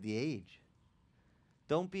 Of the age.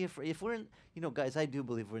 Don't be afraid. If we're in, guys, I do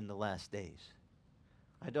believe we're in the last days.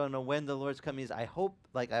 I don't know when the Lord's coming is. I hope,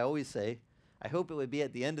 like I always say, I hope it would be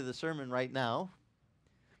at the end of the sermon right now.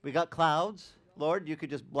 We got clouds. Lord, you could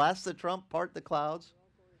just blast the trump, part the clouds.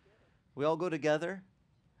 We all go together.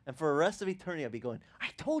 And for the rest of eternity, I'll be going, I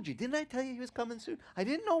told you, didn't I tell you he was coming soon? I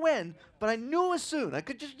didn't know when, but I knew it was soon. I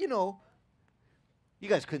could just, you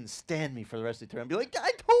guys couldn't stand me for the rest of eternity. I'd be like,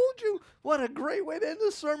 I told you. What a great way to end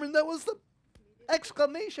the sermon. That was the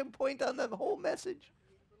exclamation point on the whole message.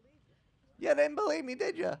 You didn't believe me,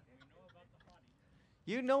 did you?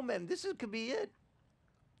 Man, could be it.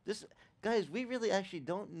 Guys, we really actually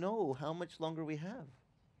don't know how much longer we have.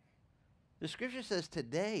 The scripture says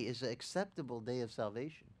today is an acceptable day of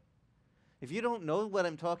salvation. If you don't know what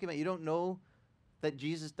I'm talking about, you don't know that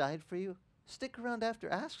Jesus died for you, stick around after.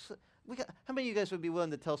 How many of you guys would be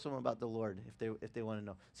willing to tell someone about the Lord if they want to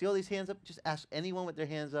know? See all these hands up? Just ask anyone with their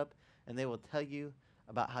hands up, and they will tell you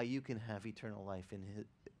about how you can have eternal life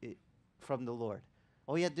from the Lord.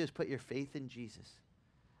 All you have to do is put your faith in Jesus.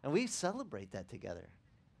 And we celebrate that together.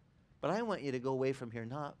 But I want you to go away from here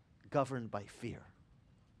not governed by fear,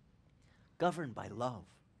 governed by love.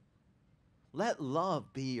 Let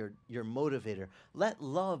love be your motivator. Let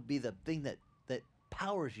love be the thing that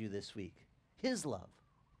powers you this week. His love.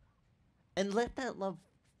 And let that love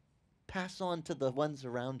pass on to the ones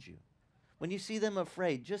around you. When you see them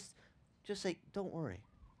afraid, just say, don't worry.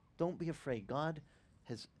 Don't be afraid. God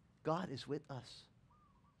is with us.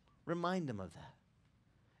 Remind them of that.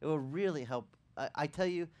 It will really help. I tell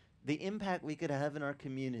you, the impact we could have in our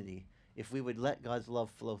community if we would let God's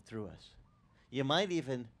love flow through us. You might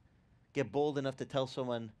even get bold enough to tell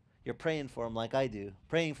someone you're praying for them like I do,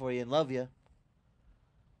 praying for you and love you.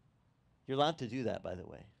 You're allowed to do that, by the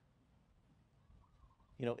way.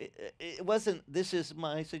 It wasn't, this is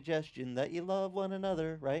my suggestion that you love one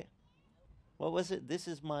another, right? What was it? This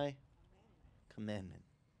is my commandment.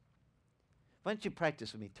 Why don't you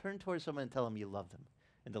practice with me? Turn towards someone and tell them you love them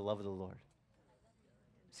in the love of the Lord.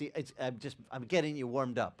 See, I'm getting you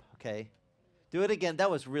warmed up, okay? Do it again.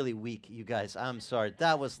 That was really weak, you guys. I'm sorry.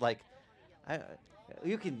 That was like,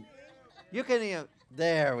 you can,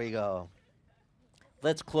 there we go.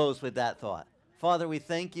 Let's close with that thought. Father, we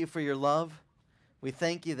thank you for your love. We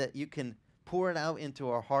thank you that you can pour it out into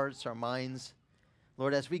our hearts, our minds.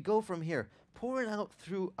 Lord, as we go from here, pour it out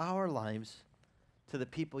through our lives to the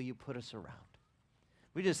people you put us around.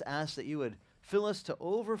 We just ask that you would fill us to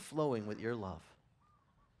overflowing with your love.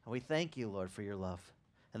 And we thank you, Lord, for your love.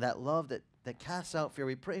 And that love that casts out fear.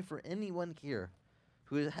 We pray for anyone here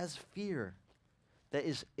who has fear that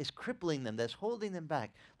is crippling them, that's holding them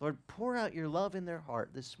back. Lord, pour out your love in their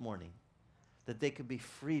heart this morning that they could be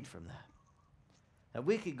freed from that. That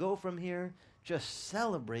we could go from here just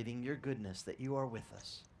celebrating your goodness, that you are with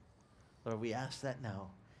us. Lord, we ask that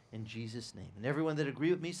now in Jesus' name. And everyone that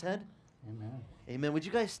agreed with me said? Amen. Amen. Would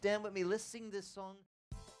you guys stand with me? Let's sing this song.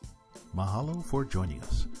 Mahalo for joining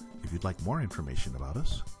us. If you'd like more information about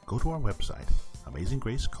us, go to our website,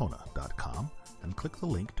 AmazingGraceKona.com, and click the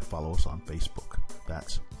link to follow us on Facebook.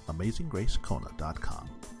 That's AmazingGraceKona.com.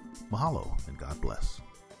 Mahalo, and God bless.